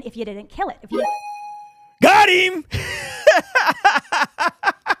would have been if you didn't kill it. If you Got him.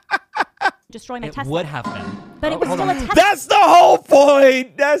 destroy my It Tesla. would have been. But it was still a Tesla. That's the whole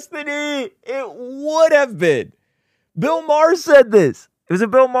point, Destiny. It would have been. Bill Maher said this. Was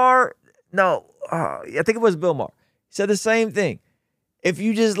it Bill Maher? No, I think it was Bill Maher. He said the same thing. If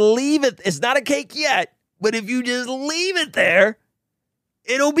you just leave it, it's not a cake yet, but if you just leave it there,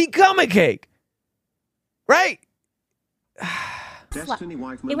 it'll become a cake. Right? Destiny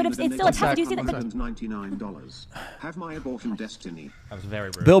wife it's still a Tesla. Do you see that? $99. Have my abortion destiny. That was very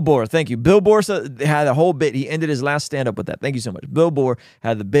rude. Bill Bohr, thank you. Bill Bohr had a whole bit. He ended his last stand-up with that. Thank you so much. Bill Bohr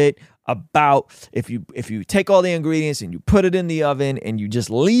had the bit about if you take all the ingredients and you put it in the oven and you just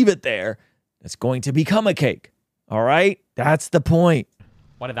leave it there, it's going to become a cake. All right? That's the point.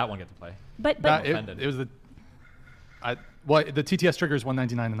 Why did that one get to play? But It was the TTS trigger is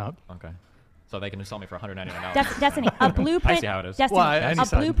 $199 and up. Okay. So they can sell me for $199. Destiny, a blueprint. I see how it is. Destiny, Well, a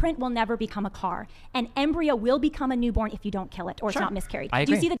blueprint will never become a car. An embryo will become a newborn if you don't kill it or it's not miscarried. I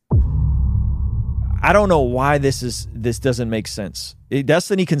Do you agree. see the I don't know why this doesn't make sense.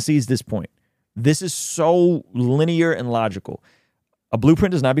 Destiny concedes this point. This is so linear and logical. A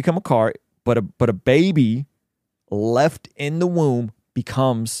blueprint does not become a car, but a baby left in the womb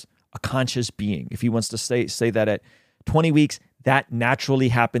becomes a conscious being. If he wants to say that at 20 weeks, that naturally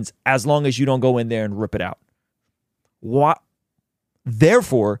happens as long as you don't go in there and rip it out.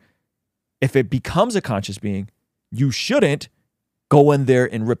 Therefore, if it becomes a conscious being, you shouldn't go in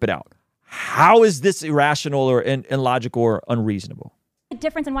there and rip it out. How is this irrational or illogical or unreasonable?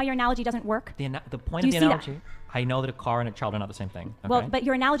 difference in why your analogy doesn't work? The point Do of you the see that? analogy, I know that a car and a child are not the same thing. Okay? Well, but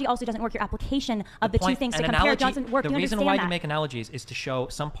your analogy also doesn't work. Your application of the two point- things an to compare analogy- doesn't work. The Do you reason understand why that? you make analogies is to show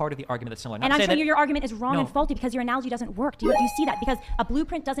some part of the argument that's similar. Not And to I'm say showing that- you your argument is wrong No. and faulty because your analogy doesn't work. Do you see that? Because a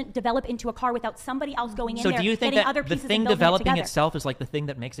blueprint doesn't develop into a car without somebody else going in So there, do you think getting that other the pieces thing and building developing it together. itself is like the thing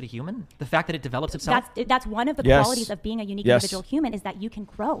that makes it a human? The fact that it develops itself? That's one of the Yes. qualities of being a unique Yes. individual human is that you can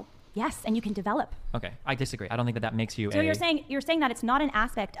grow. Yes, and you can develop. Okay, I disagree. I don't think that makes you So a... you're saying that it's not an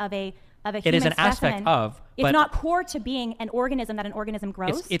aspect of a human It is an aspect specimen. of, It's but- not core to being an organism that an organism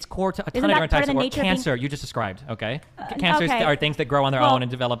grows. It's core to a ton Isn't of that different part types of of the work. nature of being- Cancer, you just described, okay? Cancers okay. are things that grow on their Well, own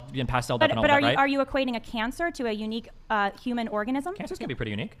and develop and pass cell death and all But that, right? are you equating a cancer to a unique human organism? Cancers can be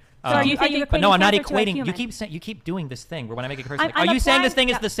pretty unique. So are you but equating no, I'm not cancer to a equating. human? You keep doing this thing where when I make a comparison, I'm are you saying this applying-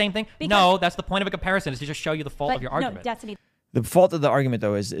 thing is the same thing? because- No, that's the point of a comparison, is to just show you the fault of your argument. No, Destiny. The fault of the argument,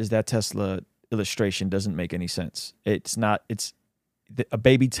 though, is that Tesla illustration doesn't make any sense. It's not. It's a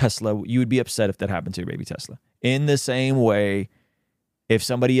baby Tesla. You would be upset if that happened to your baby Tesla. In the same way, if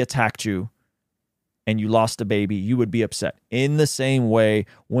somebody attacked you and you lost a baby, you would be upset. In the same way,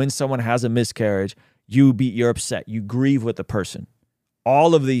 when someone has a miscarriage, you're upset. You grieve with the person.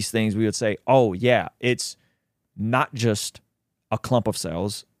 All of these things, we would say, oh yeah, it's not just a clump of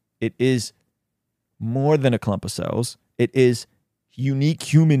cells. It is more than a clump of cells. It is unique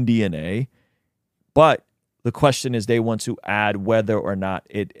human DNA. But the question is, they want to add whether or not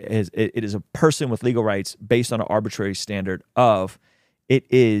it is a person with legal rights based on an arbitrary standard of it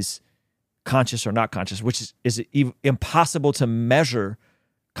is conscious or not conscious, which is impossible to measure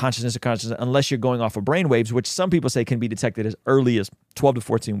consciousness or consciousness unless you're going off of brainwaves, which some people say can be detected as early as 12 to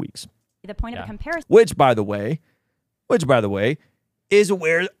 14 weeks. The point of a comparison. Which, by the way, is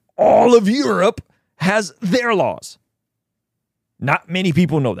where all of Europe has their laws. Not many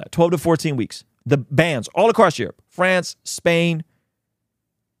people know that. 12 to 14 weeks. The bans all across Europe, France, Spain,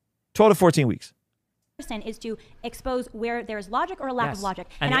 12 to 14 weeks. Is to expose where there's logic or a lack of Yes. logic.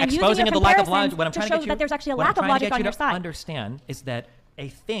 And I'm exposing using the your lack of comparisons logic. What I'm to trying to show get you, that there's actually a what I'm lack of trying to logic get on you your to side. understand is that a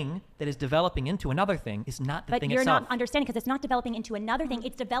thing that is developing into another thing is not the But thing you're itself. not understanding because it's not developing into another thing.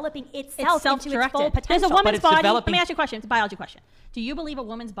 It's developing itself It's into its full self-directed. potential. There's a woman's it's body. developing- Let me ask you a question. It's a biology question. Do you believe a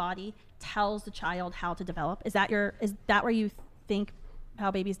woman's body tells the child how to develop? Is that where you think how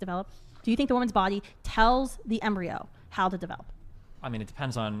babies develop? Do you think the woman's body tells the embryo how to develop? I mean, it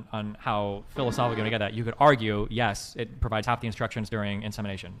depends on how philosophically we get that. You could argue, yes, it provides half the instructions during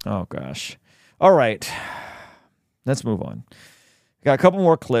insemination. Oh, gosh. All right. Let's move on. Got a couple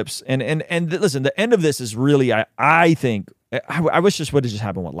more clips. And listen, the end of this is really, I think, I wish this would have just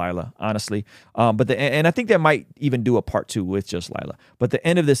happened with Lila, honestly. And I think they might even do a part 2 with just Lila. But the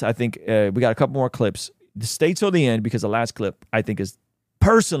end of this, I think, we got a couple more clips. Stay till the end because the last clip, I think, is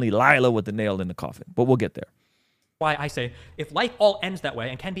personally Lila with the nail in the coffin. But we'll get there. Why I say, if life all ends that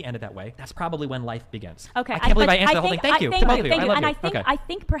way and can be ended that way, that's probably when life begins. Okay, I can't believe I answered the whole thing. Thank Thank you. you. To both of you. Thank I you. love And you. I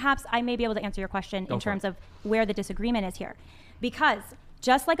think perhaps I may be able to answer your question Go in for terms it. of where the disagreement is here. Because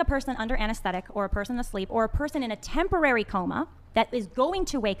just like a person under anesthetic or a person asleep or a person in a temporary coma that is going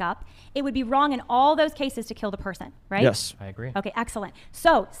to wake up, it would be wrong in all those cases to kill the person, right? Yes. I agree. Okay, excellent.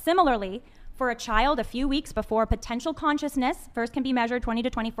 So similarly, For a child, a few weeks before potential consciousness first can be measured, 20 to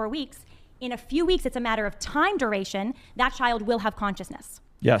 24 weeks. In a few weeks, it's a matter of time duration, that child will have consciousness.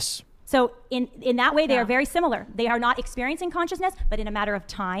 Yes. So in that way, they are very similar. They are not experiencing consciousness, but in a matter of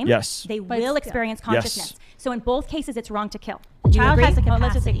time, they will experience consciousness. So in both cases, it's wrong to kill. The child has the Well,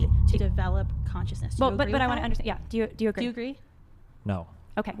 let's just capacity to develop consciousness. But I want to understand. Yeah. Do you agree? Do you agree? No.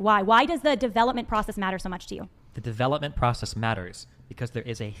 Okay. Why? Why does the development process matter so much to you? The development process matters because there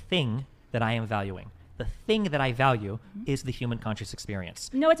is a thing that I am valuing. The thing that I value is the human conscious experience.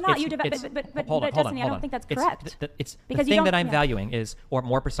 No, it's not. But Destiny, I don't think that's correct. It's because the thing that I'm valuing is, or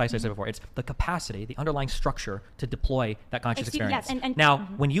more precisely, as I said before, it's the capacity, the underlying structure to deploy that conscious experience. Yes, now,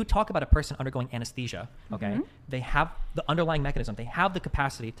 when you talk about a person undergoing anesthesia, okay, they have the underlying mechanism. They have the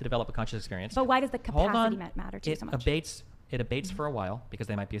capacity to develop a conscious experience. But why does the capacity matter to you so much? It abates for a while because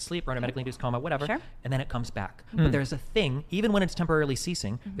they might be asleep or in a medically induced coma, whatever, Sure. and then it comes back. But there's a thing, even when it's temporarily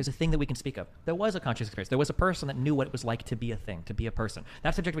ceasing, there's a thing that we can speak of. There was a conscious experience. There was a person that knew what it was like to be a thing, to be a person.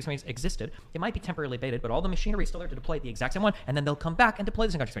 That subjective experience existed. It might be temporarily abated, but all the machinery is still there to deploy the exact same one, and then they'll come back and deploy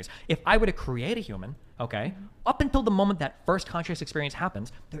the same conscious experience. If I were to create a human, okay, up until the moment that first conscious experience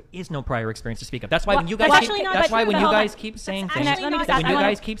happens, there is no prior experience to speak of. That's why when you guys keep saying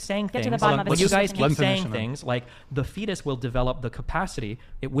things, like the fetus will develop the capacity,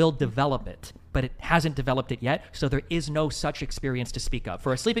 it will develop it, but it hasn't developed it yet, so there is no such experience to speak of.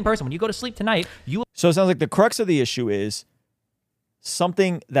 For a sleeping person, when you go to sleep tonight, So it sounds like the crux of the issue is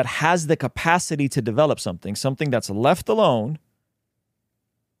something that has the capacity to develop something that's left alone,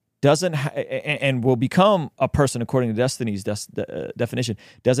 and will become a person according to Destiny's definition,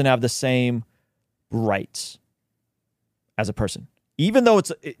 doesn't have the same rights as a person. Even though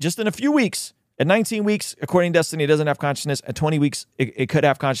it's just in a few weeks, at 19 weeks, according to Destiny, it doesn't have consciousness. At 20 weeks, it could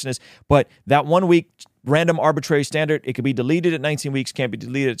have consciousness. But that 1 week random arbitrary standard, it could be deleted at 19 weeks, can't be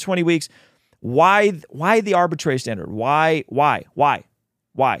deleted at 20 weeks. Why the arbitrary standard? Why?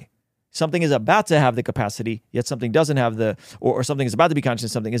 Something is about to have the capacity, yet something doesn't have or something is about to be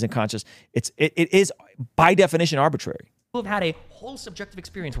conscious, something isn't conscious. It is by definition arbitrary. have had a whole subjective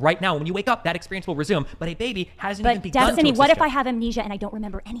experience right now. When you wake up, that experience will resume, but a baby hasn't even begun Destiny, to exist what if yet. I have amnesia and I don't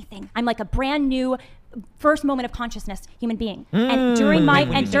remember anything? I'm like a brand new first moment of consciousness human being. And during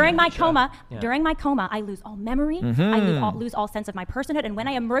my coma, I lose all memory. I lose all sense of my personhood. And when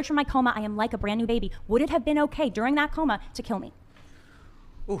I emerge from my coma, I am like a brand new baby. Would it have been okay during that coma to kill me?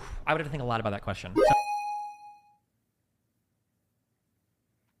 Oof, I would have to think a lot about that question.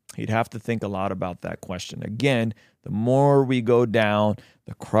 He'd have to think a lot about that question. Again, the more we go down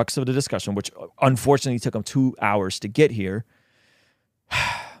the crux of the discussion, which unfortunately took him 2 hours to get here,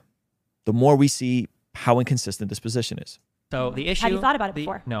 the more we see how inconsistent this position is. So the issue... Have you thought about it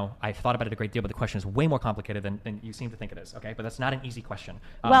before? No, I've thought about it a great deal, but the question is way more complicated than you seem to think it is, okay? But that's not an easy question.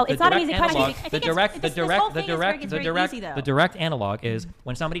 Well, it's not an easy question. The direct analog is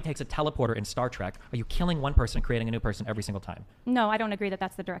when somebody takes a teleporter in Star Trek, are you killing one person and creating a new person every single time? No, I don't agree that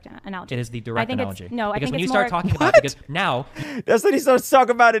that's the direct analogy. It is the direct analogy. Because when you start talking about it, because now... That's when he starts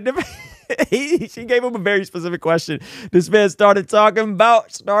talking about it. She gave him a very specific question. This man started talking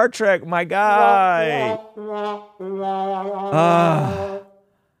about Star Trek, my guy.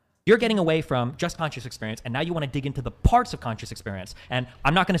 You're getting away from just conscious experience, and now you want to dig into the parts of conscious experience. And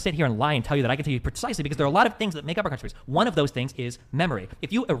I'm not going to sit here and lie and tell you that I can tell you precisely, because there are a lot of things that make up our conscious experience. One of those things is memory.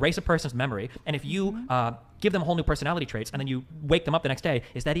 If you erase a person's memory, and if you give them whole new personality traits, and then you wake them up the next day,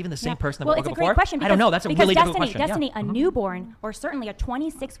 is that even the same person that woke up before? Well, it's a great question. I don't know. That's a really difficult question. Destiny, a newborn, or certainly a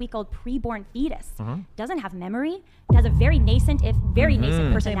 26-week-old preborn fetus, doesn't have memory. It has a very nascent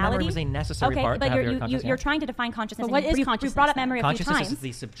personality. Memory was a necessary part to have your consciousness. You're trying to define consciousness. But what is consciousness? You brought up memory a few times. Consciousness is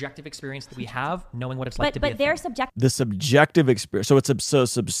the subjective experience that we have, knowing what it's like to be a they're thing. subjective. The subjective experience. So it's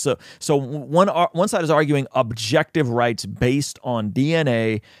so one side is arguing objective rights based on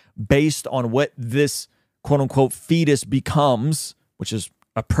DNA, based on what this quote unquote fetus becomes, which is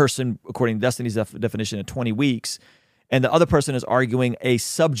a person according to Destiny's definition in 20 weeks, and the other person is arguing a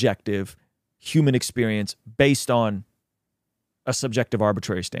subjective human experience based on a subjective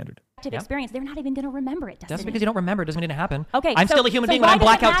arbitrary standard. Experience, they're not even going to remember it. That's because you don't remember. It doesn't mean it happened. Okay, I'm still a human being when I'm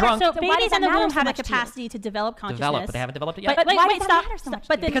blackout drunk. So babies in the womb have the capacity to develop consciousness. But they haven't developed it yet. But why does that matter so much?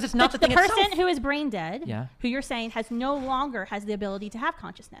 Because it's not the thing person itself. who is brain dead, who you're saying no longer has the ability to have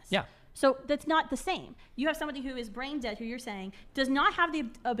consciousness. Yeah. So that's not the same. You have somebody who is brain dead, who you're saying does not have the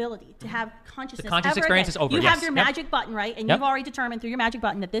ability to have consciousness. The conscious ever experience again. is over. You Yes. have your magic button, right? And you've already determined through your magic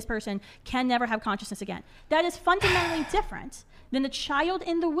button that this person can never have consciousness again. That is fundamentally different than the child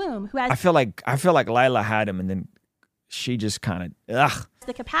in the womb who has. I feel like Lila had him, and then she just kind of,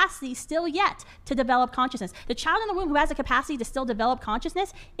 the capacity still yet to develop consciousness. The child in the womb who has the capacity to still develop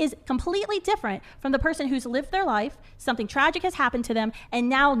consciousness is completely different from the person who's lived their life, something tragic has happened to them, and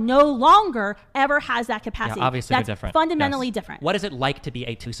now no longer ever has that capacity. Yeah, obviously That's they're different. fundamentally Yes. different. What is it like to be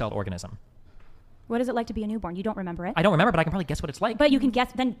a two-celled organism? What is it like to be a newborn? You don't remember it. I don't remember, but I can probably guess what it's like. But you can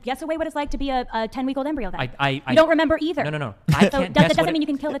guess away what it's like to be a 10-week-old embryo then. I you don't remember either. No. I So can't that guess doesn't what mean you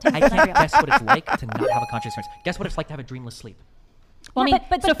can kill the I 10-week-old can't embryo. guess what it's like to not have a conscious experience. Guess what it's like to have a dreamless sleep. Well, I Yeah, mean,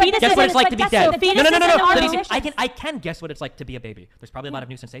 but so fetuses Guess what it's like to be dead. So fetuses No. and artificial. I can guess what it's like to be a baby. There's probably a lot of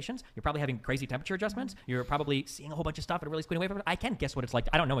new sensations. You're probably having crazy temperature adjustments. You're probably seeing a whole bunch of stuff and really squinting away from it. I can guess what it's like.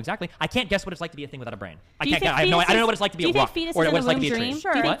 I don't know exactly. I can't guess what it's like to be a thing without a brain. I don't know what it's like to be a rock Do you think or fetuses what in it's the like to womb be a dream?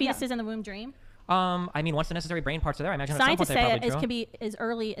 tree. Do you What? think fetuses in the womb dream? I mean, once the necessary brain parts are there, I imagine at some point Scientists they say probably it do. can be as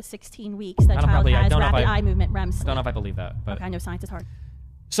early as 16 weeks that I don't child probably- I has don't know if rapid I- eye movement REM sleep. I don't know if I believe that, but Okay, I know science is hard.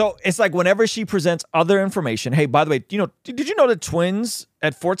 So it's like whenever she presents other information. Hey, by the way, did you know that twins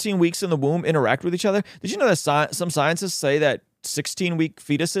at 14 weeks in the womb interact with each other? Did you know that some scientists say that 16-week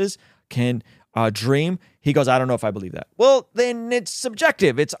fetuses can dream? He goes, I don't know if I believe that. Well, then it's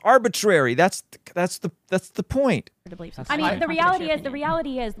subjective. It's arbitrary. That's the point. To believe I mean, the Contradict your reality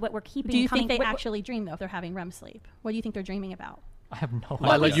opinion. is what we're keeping. Do you coming, think they what- actually dream though if they're having REM sleep? What do you think they're dreaming about? I have no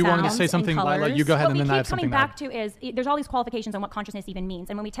Lila, idea. you wanted to say Sounds and something. Lila, you colors. go ahead, What and we then I keep have something coming to add. back to is there's all these qualifications on what consciousness even means,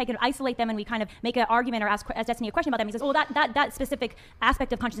 and when we take and isolate them and we kind of make an argument or ask Destiny a question about them, he says, "Oh, that specific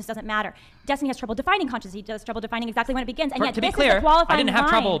aspect of consciousness doesn't matter." Destiny has trouble defining consciousness. He has trouble defining exactly when it begins, and yet To be this is clear, the qualifying I didn't have line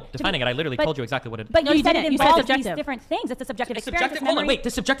trouble to be- defining it. I literally but- told you exactly what it. But No, you you said didn't. it You said involves these subjective. different things. It's a subjective It's experience. subjective. It's Hold on, memory. wait.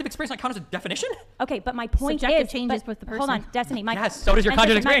 Does subjective experience not count as a definition? Okay, but my point Subjective is, changes but with the hold on, person. Destiny. Yes, so does your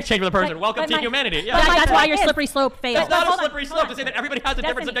conscious experience change with a person. Welcome to humanity. Yeah. That's why point your is- slippery slope fails. That's not a hold on, slippery hold slope on. to say that everybody has a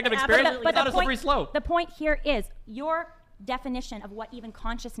different Destiny, subjective but experience. but It's not a the point- slippery slope. The point here is your definition of what even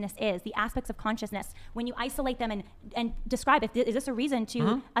consciousness is, the aspects of consciousness, when you isolate them and describe it, is this a reason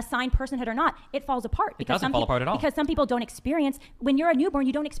to assign personhood or not? It falls apart. It doesn't fall apart at all. Because some people don't experience, when you're a newborn,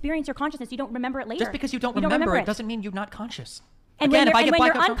 you don't experience your consciousness. You don't remember it later. Just because you don't remember it doesn't mean you're not conscious. And Again, when if I you're, get and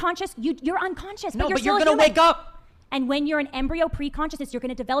when blackouts you're from- unconscious, you're unconscious. No, but but you're you're still gonna a human. wake up. And when you're an embryo pre-consciousness, you're going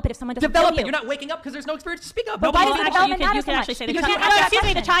to develop it if someone doesn't Develop tell it. you. You're not waking up because there's no experience to speak of. But why does Nobody- the Actually, development you matter can so much? actually say the You child, can't ask that excuse me,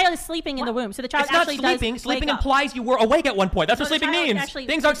 the question. child is sleeping in the womb, so the child It's not actually sleeping. does Sleeping wake up. implies you were awake at one point. That's what So the sleeping child means. actually-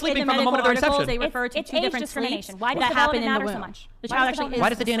 Things aren't in sleeping the from the moment of their medical articles, inception. They refer to It's two age different discrimination. sleeps Why does that happen development in the matter so womb. much? The Why child does actually development- Why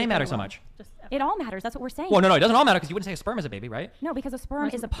does the is DNA asleep matter in the so womb. much? It all matters. That's what we're saying. Well, no, it doesn't all matter because you wouldn't say a sperm is a baby, right? No, because a sperm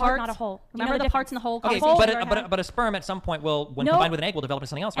is a Parts- part, not a whole. Do you know Remember the parts difference? in the whole Okay, conversation? but a sperm at some point will, when No. combined with an egg, will develop into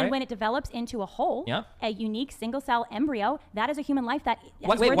something else, right? And when it develops into a whole, Yeah. a unique single-cell embryo, that is a human life that is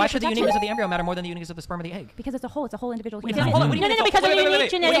Wait, worthy why of should the protection. uniqueness of the embryo matter more than the uniqueness of the sperm or the egg? Because it's a whole. It's a whole individual Wait, human. hold on, what do you No, mean no, it's because a a whole- unique wait, what do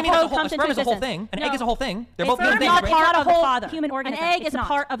genetic you mean code it's a whole- comes a sperm into is a whole existence. thing, an egg is a whole thing. They're A both sperm living is things. not right? part of the whole father. human An organism. egg It's is a not.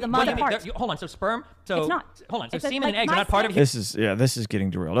 part of the What do you mother. mean? Hold on, so sperm, so It's not. hold on, so It's a- semen and like eggs are my not part of. This is getting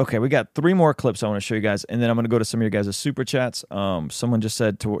derailed. Okay, we got 3 more clips I want to show you guys, and then I'm going to go to some of your guys' super chats. Someone just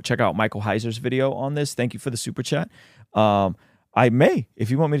said to check out Michael Heiser's video on this. Thank you for the super chat. I may,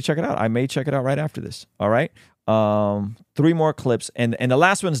 if you want me to check it out, I may check it out right after this. All right. 3 more clips, and the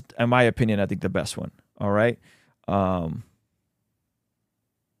last one's, in my opinion, I think the best one. All right.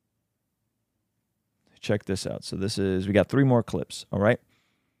 Check this out. So we got 3 more clips. All right.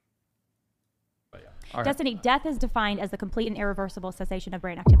 Destiny, death is defined as the complete and irreversible cessation of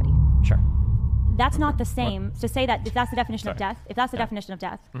brain activity. Sure. That's not the same. To say that if that's the definition of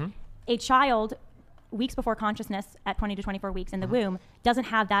death, a child weeks before consciousness at 20 to 24 weeks in the womb doesn't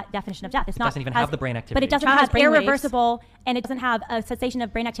have that definition of death. It's not doesn't even have the brain activity. But it doesn't Child has have brain waves. irreversible, and it doesn't have a cessation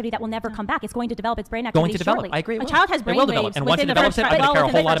of brain activity that will never come back. It's going to develop its brain activity Going to develop. shortly. I agree. A child has It brain will develop, waves and once it within the develops first it, I don't care a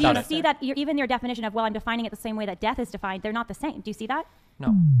whole lot Do you about it. see that? Even your definition of, well, I'm defining it the same way that death is defined, they're not the same. Do you see that?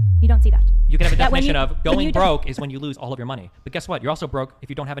 No. You don't see that. You can have a That when definition you- of when going you broke is when you lose all of your money. But guess what? You're also broke if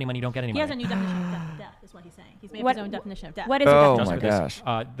you don't have any money. You don't get any He money. has a new definition of death. Death is what he's saying. He's made What- his own definition of death. What is your Oh definition? my Just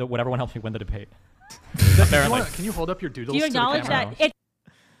gosh. because, whatever one helps me win the debate. Can you hold up your doodles? Do you to the acknowledge camera? that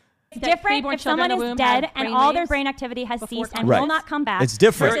It's that different preborn if children someone in the is womb dead have and brain all their waves brain activity has before ceased and Right. will not come back. It's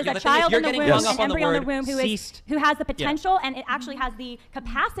different. Versus The a thing is, child you're in the getting womb, hung up an on the embryo in the word womb ceased. who has the potential and it actually has the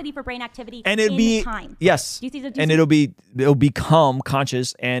capacity for brain activity And it'll in be time. yes, Do you see the- do you and see- it'll become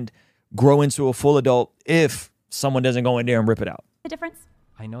conscious and grow into a full adult if someone doesn't go in there and rip it out. The difference?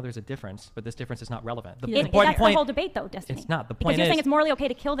 I know there's a difference, but this difference is not relevant. The It- important That's the point. whole debate, though, Destiny. It's not. The Because point you're saying is- it's morally okay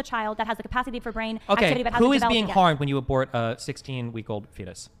to kill the child that has the capacity for brain activity Okay, but hasn't who is developed being yet. harmed when you abort a 16-week-old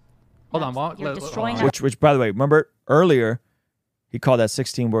fetus? Hold on. You're destroying hold on. Which by the way, remember earlier, he called that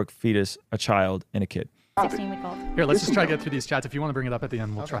 16-week fetus a child and a kid. 16-week-old. Here, let's just try to get through these chats. If you want to bring it up at the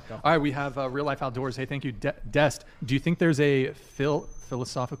end, we'll try. All right, we have Real Life Outdoors. Hey, thank you, Dest. Do you think there's a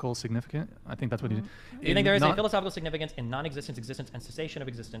philosophical significant? I think that's what he did. Do you think there is a philosophical significance in non-existence, existence, and cessation of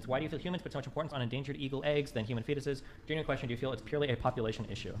existence? Why do you feel humans put so much importance on endangered eagle eggs than human fetuses? During your question, do you feel it's purely a population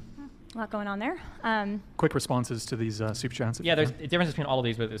issue? A lot going on there. Quick responses to these super chats. Yeah, there's a difference between all of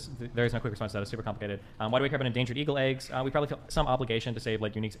these, but there is no quick response to that. It's super complicated. Why do we care about endangered eagle eggs? We probably feel some obligation to save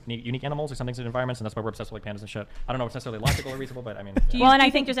like unique animals or some things in environments, and that's why we're obsessed with like pandas and shit. I don't know if it's necessarily logical or reasonable, but I mean. Do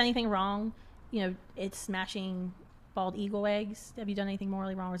you think there's anything wrong? It's smashing bald eagle eggs. Have you done anything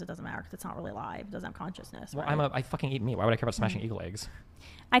morally wrong, or it doesn't matter because it's not really alive? It doesn't have consciousness. Well, right? I fucking eat meat. Why would I care about smashing eagle eggs?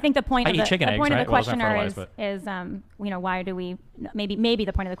 I think the point of the questioner is why do we maybe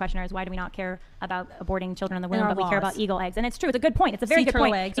the point of the questioner is why do we not care about aborting children in the womb, but we care about eagle eggs? And it's true. It's a good point. It's a very good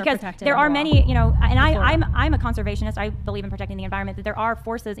point because there are many, and I'm a conservationist. I believe in protecting the environment. That there are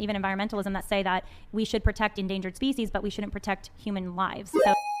forces, even environmentalism, that say that we should protect endangered species, but we shouldn't protect human lives.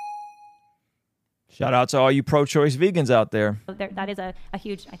 So. Shout out to all you pro-choice vegans out there. That is a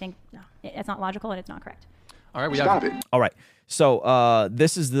huge, I think, it's not logical and it's not correct. All right, All right. So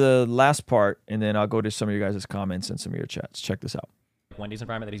this is the last part, and then I'll go to some of you guys' comments and some of your chats. Check this out. Wendy's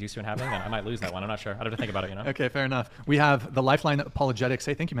environment that he's used to inhabiting, and I might lose that one. I'm not sure. I'd have to think about it, Okay, fair enough. We have the Lifeline Apologetics.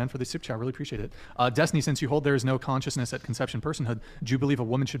 Hey, thank you, man, for the super chat. Really appreciate it. Destiny, since you hold there is no consciousness at conception personhood, do you believe a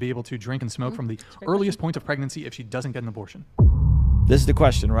woman should be able to drink and smoke from the earliest point of pregnancy if she doesn't get an abortion? This is the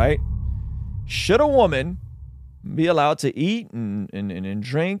question, right? Should a woman be allowed to eat and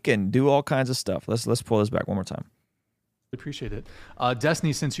drink and do all kinds of stuff? Let's pull this back one more time. Appreciate it.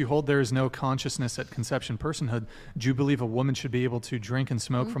 Destiny, since you hold there is no consciousness at conception personhood, do you believe a woman should be able to drink and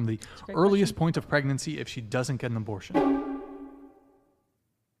smoke from the earliest point of pregnancy if she doesn't get an abortion?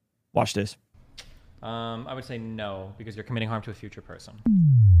 Watch this. I would say no, because you're committing harm to a future person.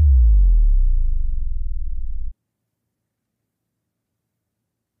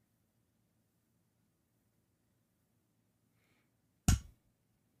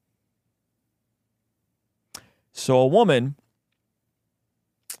 So a woman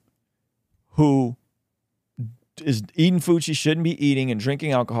who is eating food she shouldn't be eating and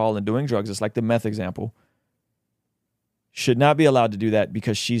drinking alcohol and doing drugs, it's like the meth example, should not be allowed to do that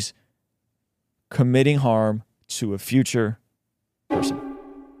because she's committing harm to a future person.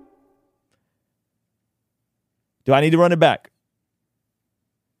 Do I need to run it back?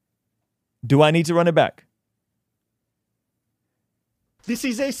 Do I need to run it back? This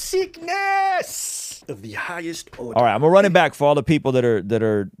is a sickness of the highest order. All right, I'm gonna run it back for all the people that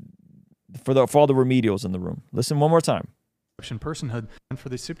are for all the remedials in the room. Listen one more time. Personhood, and for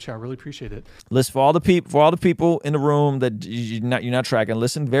the super chat, really appreciate it. Listen, for all the people in the room that you're not tracking,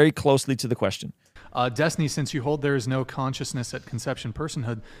 listen very closely to the question. Destiny, since you hold there is no consciousness at conception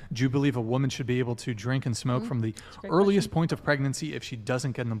personhood, do you believe a woman should be able to drink and smoke from the earliest point of pregnancy if she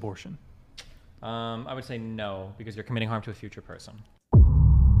doesn't get an abortion? I would say no, because you're committing harm to a future person.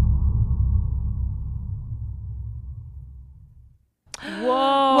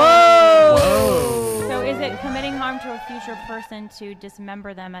 Whoa. So is it committing harm to a future person to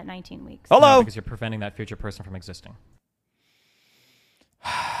dismember them at 19 weeks? Hello? No, because you're preventing that future person from existing.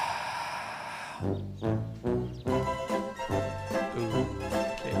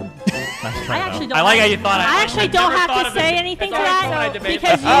 I actually don't. I like how you thought. I actually don't have to say anything to that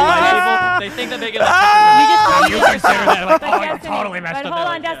because they think that they get. you You consider that like, But oh, Destiny, you're totally messed but up. hold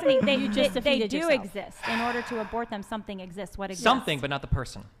there. on, Destiny. They do yourself. exist. In order to abort them, something exists. What exists? Something, but not the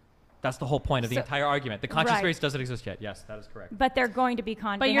person. That's the whole point of the entire argument. The conscious Right. race doesn't exist yet. Yes, that is correct. But they're going to be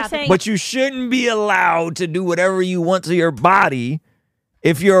But you're saying But you shouldn't be allowed to do whatever you want to your body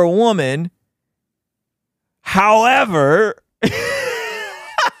if you're a woman. However,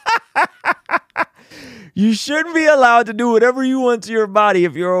 you shouldn't be allowed to do whatever you want to your body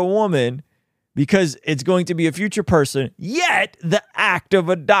if you're a woman because it's going to be a future person. Yet the act of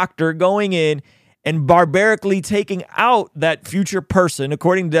a doctor going in and barbarically taking out that future person,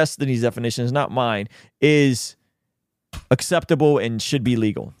 according to Destiny's definitions, not mine, is acceptable and should be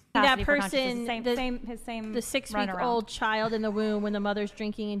legal. that person, the 6-week-old child in the womb when the mother's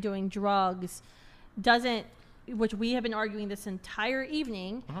drinking and doing drugs, doesn't, which we have been arguing this entire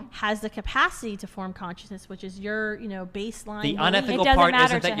evening, has the capacity to form consciousness, which is your, baseline. The unethical part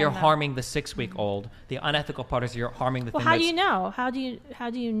isn't that you're harming the 6-week-old. The unethical part is you're harming the thing. How do you know? How do you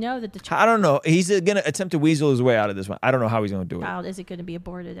know that the I don't know. He's going to attempt to weasel his way out of this one. I don't know how he's going to do it. child isn't going to be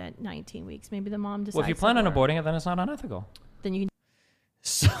aborted at 19 weeks? Maybe the mom decides. Well, if you plan on aborting it, then it's not unethical. then you can.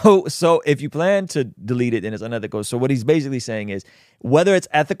 So if you plan to delete it, then it's unethical. So what he's basically saying is whether it's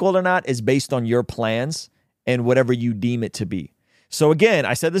ethical or not is based on your plans and whatever you deem it to be. So again,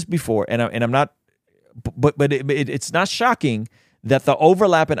 I said this before, and I'm not, but it's not shocking that the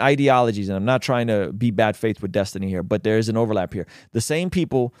overlap in ideologies, and I'm not trying to be bad faith with Destiny here, but there is an overlap here. The same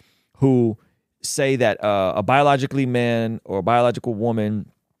people who say that a biologically man or a biological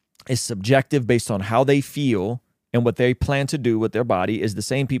woman is subjective based on how they feel and what they plan to do with their body is the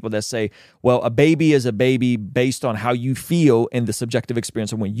same people that say, well, a baby is a baby based on how you feel and the subjective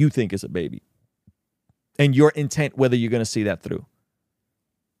experience of when you think is a baby. And your intent, whether you're going to see that through.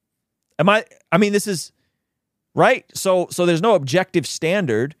 This is right. So there's no objective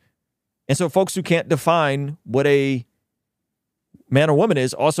standard. And so folks who can't define what a man or woman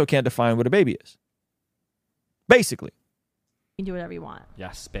is also can't define what a baby is. Basically. You can do whatever you want.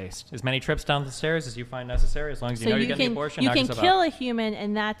 Yes, based. As many trips down the stairs as you find necessary, as long as you know you're getting the abortion. You can kill a human,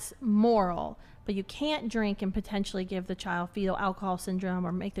 and that's moral. But you can't drink and potentially give the child fetal alcohol syndrome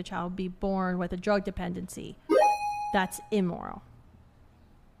or make the child be born with a drug dependency. That's immoral.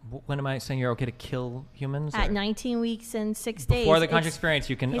 When am I saying you're okay to kill humans? At 19 weeks and 6 days. Before the conscious experience,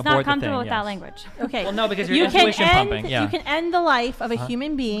 you can He's abort not comfortable the thing. with that language. Okay. Well, no, because you're intuition pumping. Yeah. You can end the life of a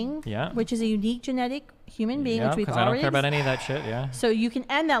human being, Yeah. which is a unique genetic human being, which we've because I don't already care about any of that shit. Yeah. So you can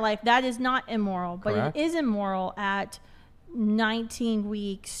end that life. That is not immoral, but Correct. it is immoral at 19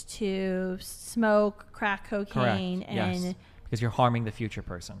 weeks to smoke crack cocaine Correct. and Yes. Because you're harming the future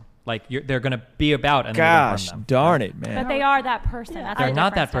person. Like they're going to be about and you're gonna harm Gosh, them. darn it, man. But they are that person. That's They're the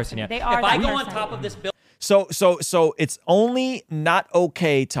not that difference, person Destiny. yet. They are If that I go person. on top of this building. So it's only not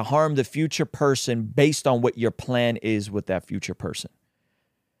okay to harm the future person based on what your plan is with that future person.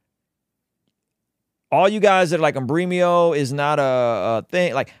 All you guys that are like embryo is not a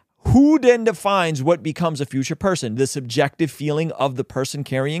thing. Like, who then defines what becomes a future person? The subjective feeling of the person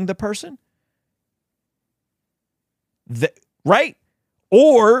carrying the person? Right?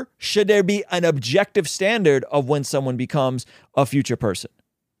 Or should there be an objective standard of when someone becomes a future person?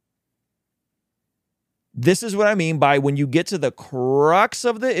 This is what I mean by when you get to the crux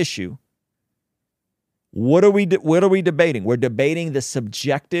of the issue. What are we debating? We're debating the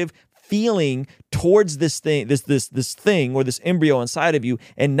subjective feeling towards this thing, this thing or this embryo inside of you,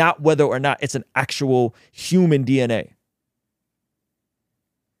 and not whether or not it's an actual human DNA.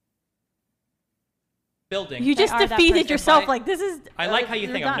 Building. you just are that defeated person. yourself. If I- like this is. I like how you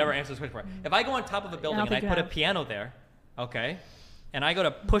you're think. I've done. never answered this question before. If I go on top of a building and I think you put a have. piano there, okay, and I go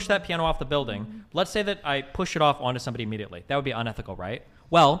to push that piano off the building, let's say that I push it off onto somebody immediately. That would be unethical, right?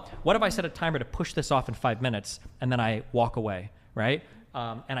 Well, what if I set a timer to push this off in 5 minutes and then I walk away, right?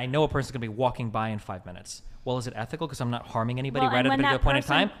 And I know a person's going to be walking by in 5 minutes. Well, is it ethical because I'm not harming anybody Well, right and at a when particular that point in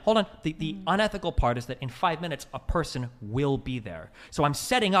person- time? Hold on. The unethical part is that in 5 minutes, a person will be there. So I'm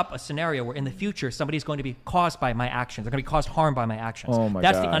setting up a scenario where in the future, somebody's going to be caused by my actions. They're going to be caused harm by my actions. Oh my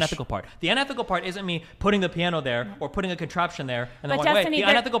That's the gosh. unethical part. The unethical part isn't me putting the piano there or putting a contraption there and then But walking away. Destiny, The there-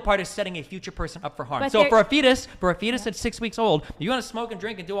 unethical part is setting a future person up for harm. But So there- for a fetus at 6 weeks old, you want to smoke and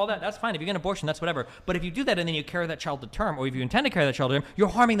drink and do all that, that's fine. If you get an abortion, that's whatever. But if you do that and then you carry that child to term, or if you intend to carry that child to term, you're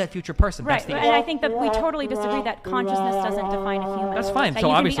harming that future person. Right, That's the and I think that we totally disagree that consciousness doesn't define a human. That's fine. That So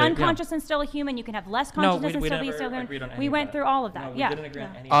you obviously, can yeah. be unconscious and still a human. You can have less No, consciousness and we still be never still human. agreed on any We of went that. through all of No, that. we Yeah. didn't agree on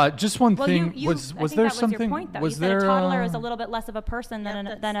any of that. Just one Well, thing. you, was I was think there that was something? your point, though. Was you there said a toddler is a little bit less of a person than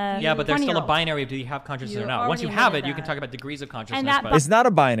Yep, a Yeah, but there's still a 20-year-old. binary of do you have consciousness You or not. Once you already have it, admitted you can that. talk about degrees of consciousness. that but It's not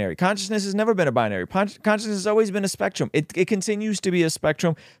a binary. Consciousness has never been a binary. Consciousness has always been a spectrum. It continues to be a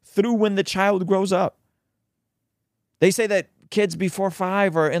spectrum through when the child grows up. They say that kids before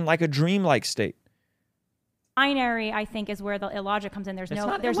 5 are in like a dreamlike state. binary, I think, is where the illogic comes in. There's It's no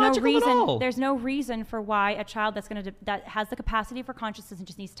not illogical at reason. all. There's no reason for why a child that has the capacity for consciousness and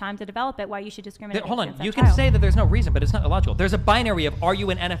just needs time to develop it, why you should discriminate. Hold on, against you that can child. say that there's no reason, but it's not illogical. There's a binary of are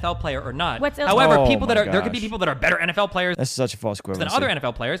you an NFL player or not. What's However, Oh people that my are there could be gosh. people that are better NFL players That's such a false than equivalency. other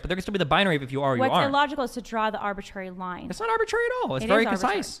NFL players, but there can still be the binary of if you are or you What's aren't. illogical is to draw the arbitrary line. It's not arbitrary at all. It's It very is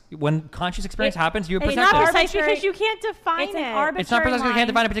arbitrary. concise. When conscious experience happens, you It's present not it. precise Arbitrary- because you can't define It's an it. arbitrary It's not precise because you line. can't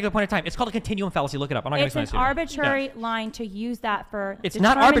define a particular point in time. It's called a continuum fallacy. Look it up. I'm not going It's to an explain it to you. arbitrary Yeah. line to use that for It's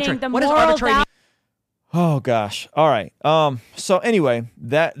not determining arbitrary. the What does moral arbitrary mean? Oh gosh. All right. So anyway,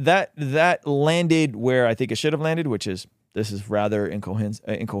 that landed where I think it should have landed, which is this is rather incoherent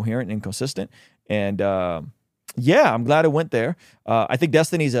and inconsistent. And yeah, I'm glad it went there. I think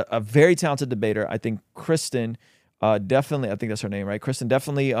Destiny's a very talented debater. I think Kristen definitely, I think that's her name, right? Kristen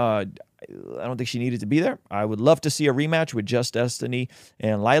definitely, I don't think she needed to be there. I would love to see a rematch with just Destiny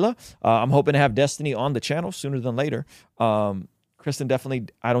and Lila. I'm hoping to have Destiny on the channel sooner than later. Kristen definitely,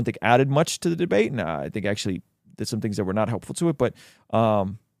 I don't think, added much to the debate, and I think actually did some things that were not helpful to it. But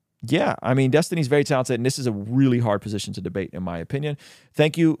yeah, I mean, Destiny's very talented, and this is a really hard position to debate, in my opinion.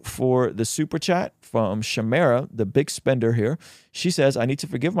 Thank you for the super chat from Shamara, the big spender here. She says, I need to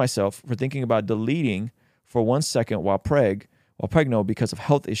forgive myself for thinking about deleting for 1 second while while pregnant because of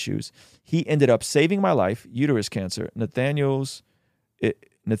health issues. He ended up saving my life, uterus cancer. Nathaniel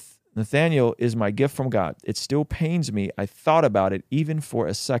is my gift from God. It still pains me. I thought about it even for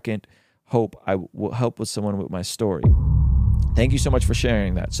a second. Hope I will help with someone with my story. Thank you so much for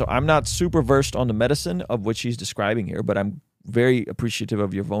sharing that. So I'm not super versed on the medicine of what she's describing here, but I'm very appreciative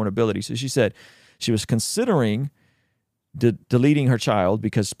of your vulnerability. So she said she was considering deleting her child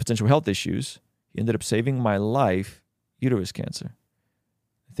because potential health issues. He ended up saving my life, uterus cancer.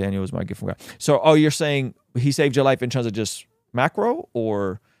 Nathaniel was my gift from God. So, you're saying he saved your life in terms of just macro,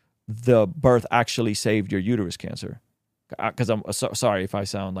 or the birth actually saved your uterus cancer? Because I'm sorry if I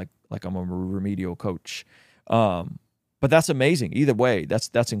sound like I'm a remedial coach. But that's amazing. Either way,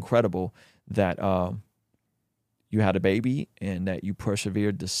 that's incredible that you had a baby and that you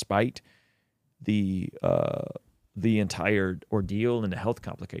persevered despite the entire ordeal and the health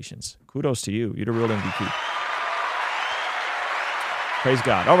complications. Kudos to you. You're the real MVP. Praise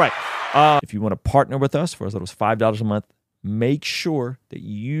God. All right. If you want to partner with us for as little as $5 a month, make sure that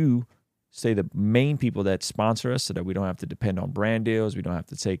you stay the main people that sponsor us so that we don't have to depend on brand deals. We don't have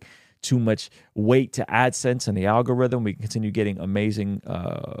to take too much weight to AdSense and the algorithm. We can continue getting amazing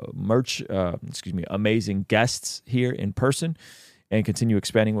amazing guests here in person and continue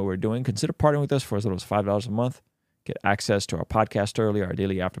expanding what we're doing. Consider partnering with us for as little as $5 a month. Get access to our podcast early, our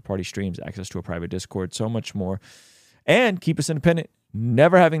daily after party streams, access to a private Discord, so much more. And keep us independent,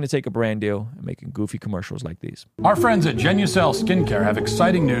 never having to take a brand deal and making goofy commercials like these. Our friends at Genucel Skincare have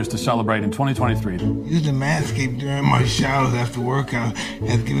exciting news to celebrate in 2023. Using Manscaped during my showers after workout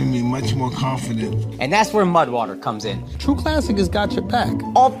has given me much more confidence. And that's where Mudwater comes in. True Classic has got your back.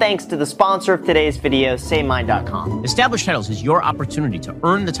 All thanks to the sponsor of today's video, SayMine.com. Established Titles is your opportunity to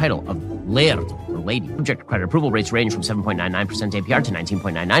earn the title of Laird or Lady. Subject to credit approval. Rates range from 7.99% APR to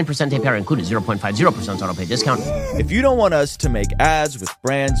 19.99% APR, included 0.50% auto pay discount. If you don't want us to make ads with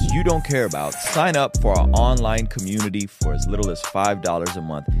brands you don't care about, sign up for our online community for as little as $5 a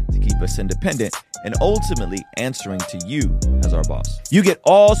month to keep us independent and ultimately answering to you as our boss. You get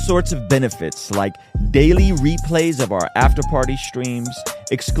all sorts of benefits like daily replays of our after party streams,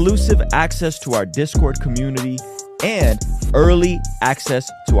 exclusive access to our Discord community, and early access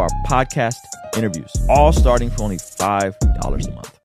to our podcast interviews, all starting for only $5 a month.